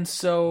 And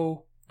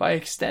so, by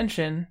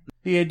extension,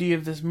 the idea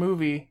of this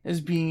movie is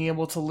being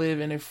able to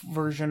live in a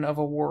version of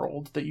a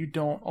world that you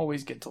don't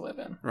always get to live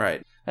in.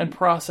 Right. And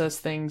process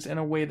things in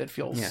a way that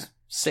feels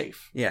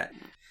safe. Yeah.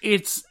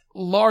 It's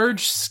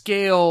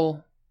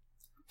large-scale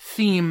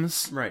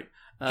themes. Right.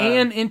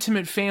 And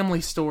intimate family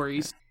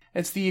stories.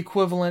 It's the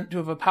equivalent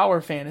of a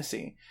power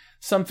fantasy.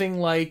 Something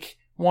like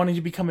wanting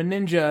to become a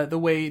ninja the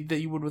way that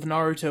you would with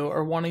Naruto,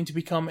 or wanting to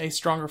become a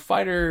stronger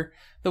fighter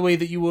the way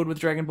that you would with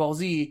Dragon Ball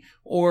Z,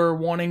 or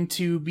wanting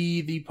to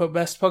be the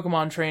best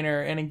Pokemon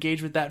trainer and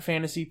engage with that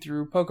fantasy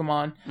through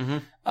Pokemon.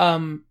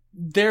 Mm-hmm.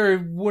 There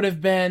would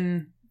have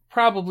been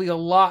probably a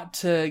lot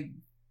to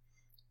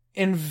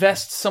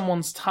invest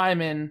someone's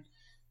time in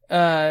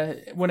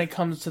when it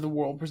comes to the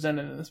world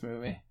presented in this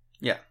movie.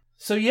 Yeah.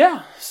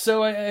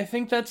 So I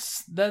think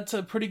that's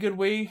a pretty good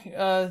way,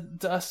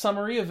 a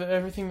summary of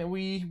everything that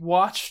we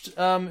watched.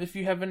 If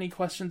you have any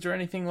questions or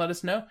anything, let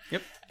us know.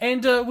 Yep.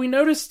 And we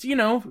noticed,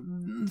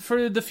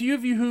 for the few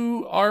of you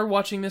who are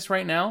watching this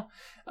right now,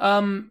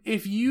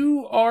 if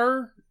you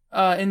are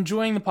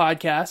enjoying the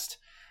podcast,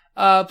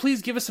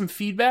 please give us some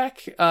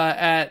feedback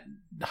at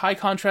High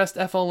Contrast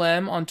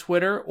FLM on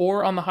Twitter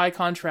or on the High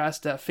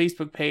Contrast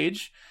Facebook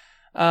page.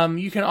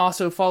 You can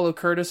also follow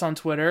Curtis on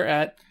Twitter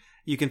at...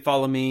 You can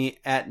follow me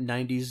at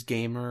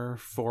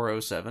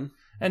 90sgamer407.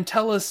 And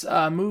tell us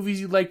movies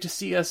you'd like to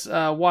see us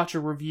watch or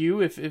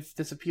review if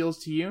this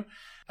appeals to you.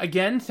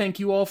 Again, thank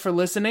you all for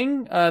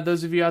listening,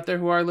 those of you out there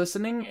who are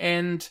listening.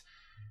 And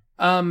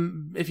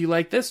if you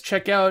like this,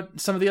 check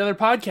out some of the other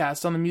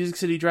podcasts on the Music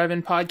City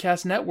Drive-In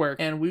Podcast Network.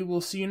 And we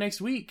will see you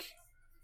next week.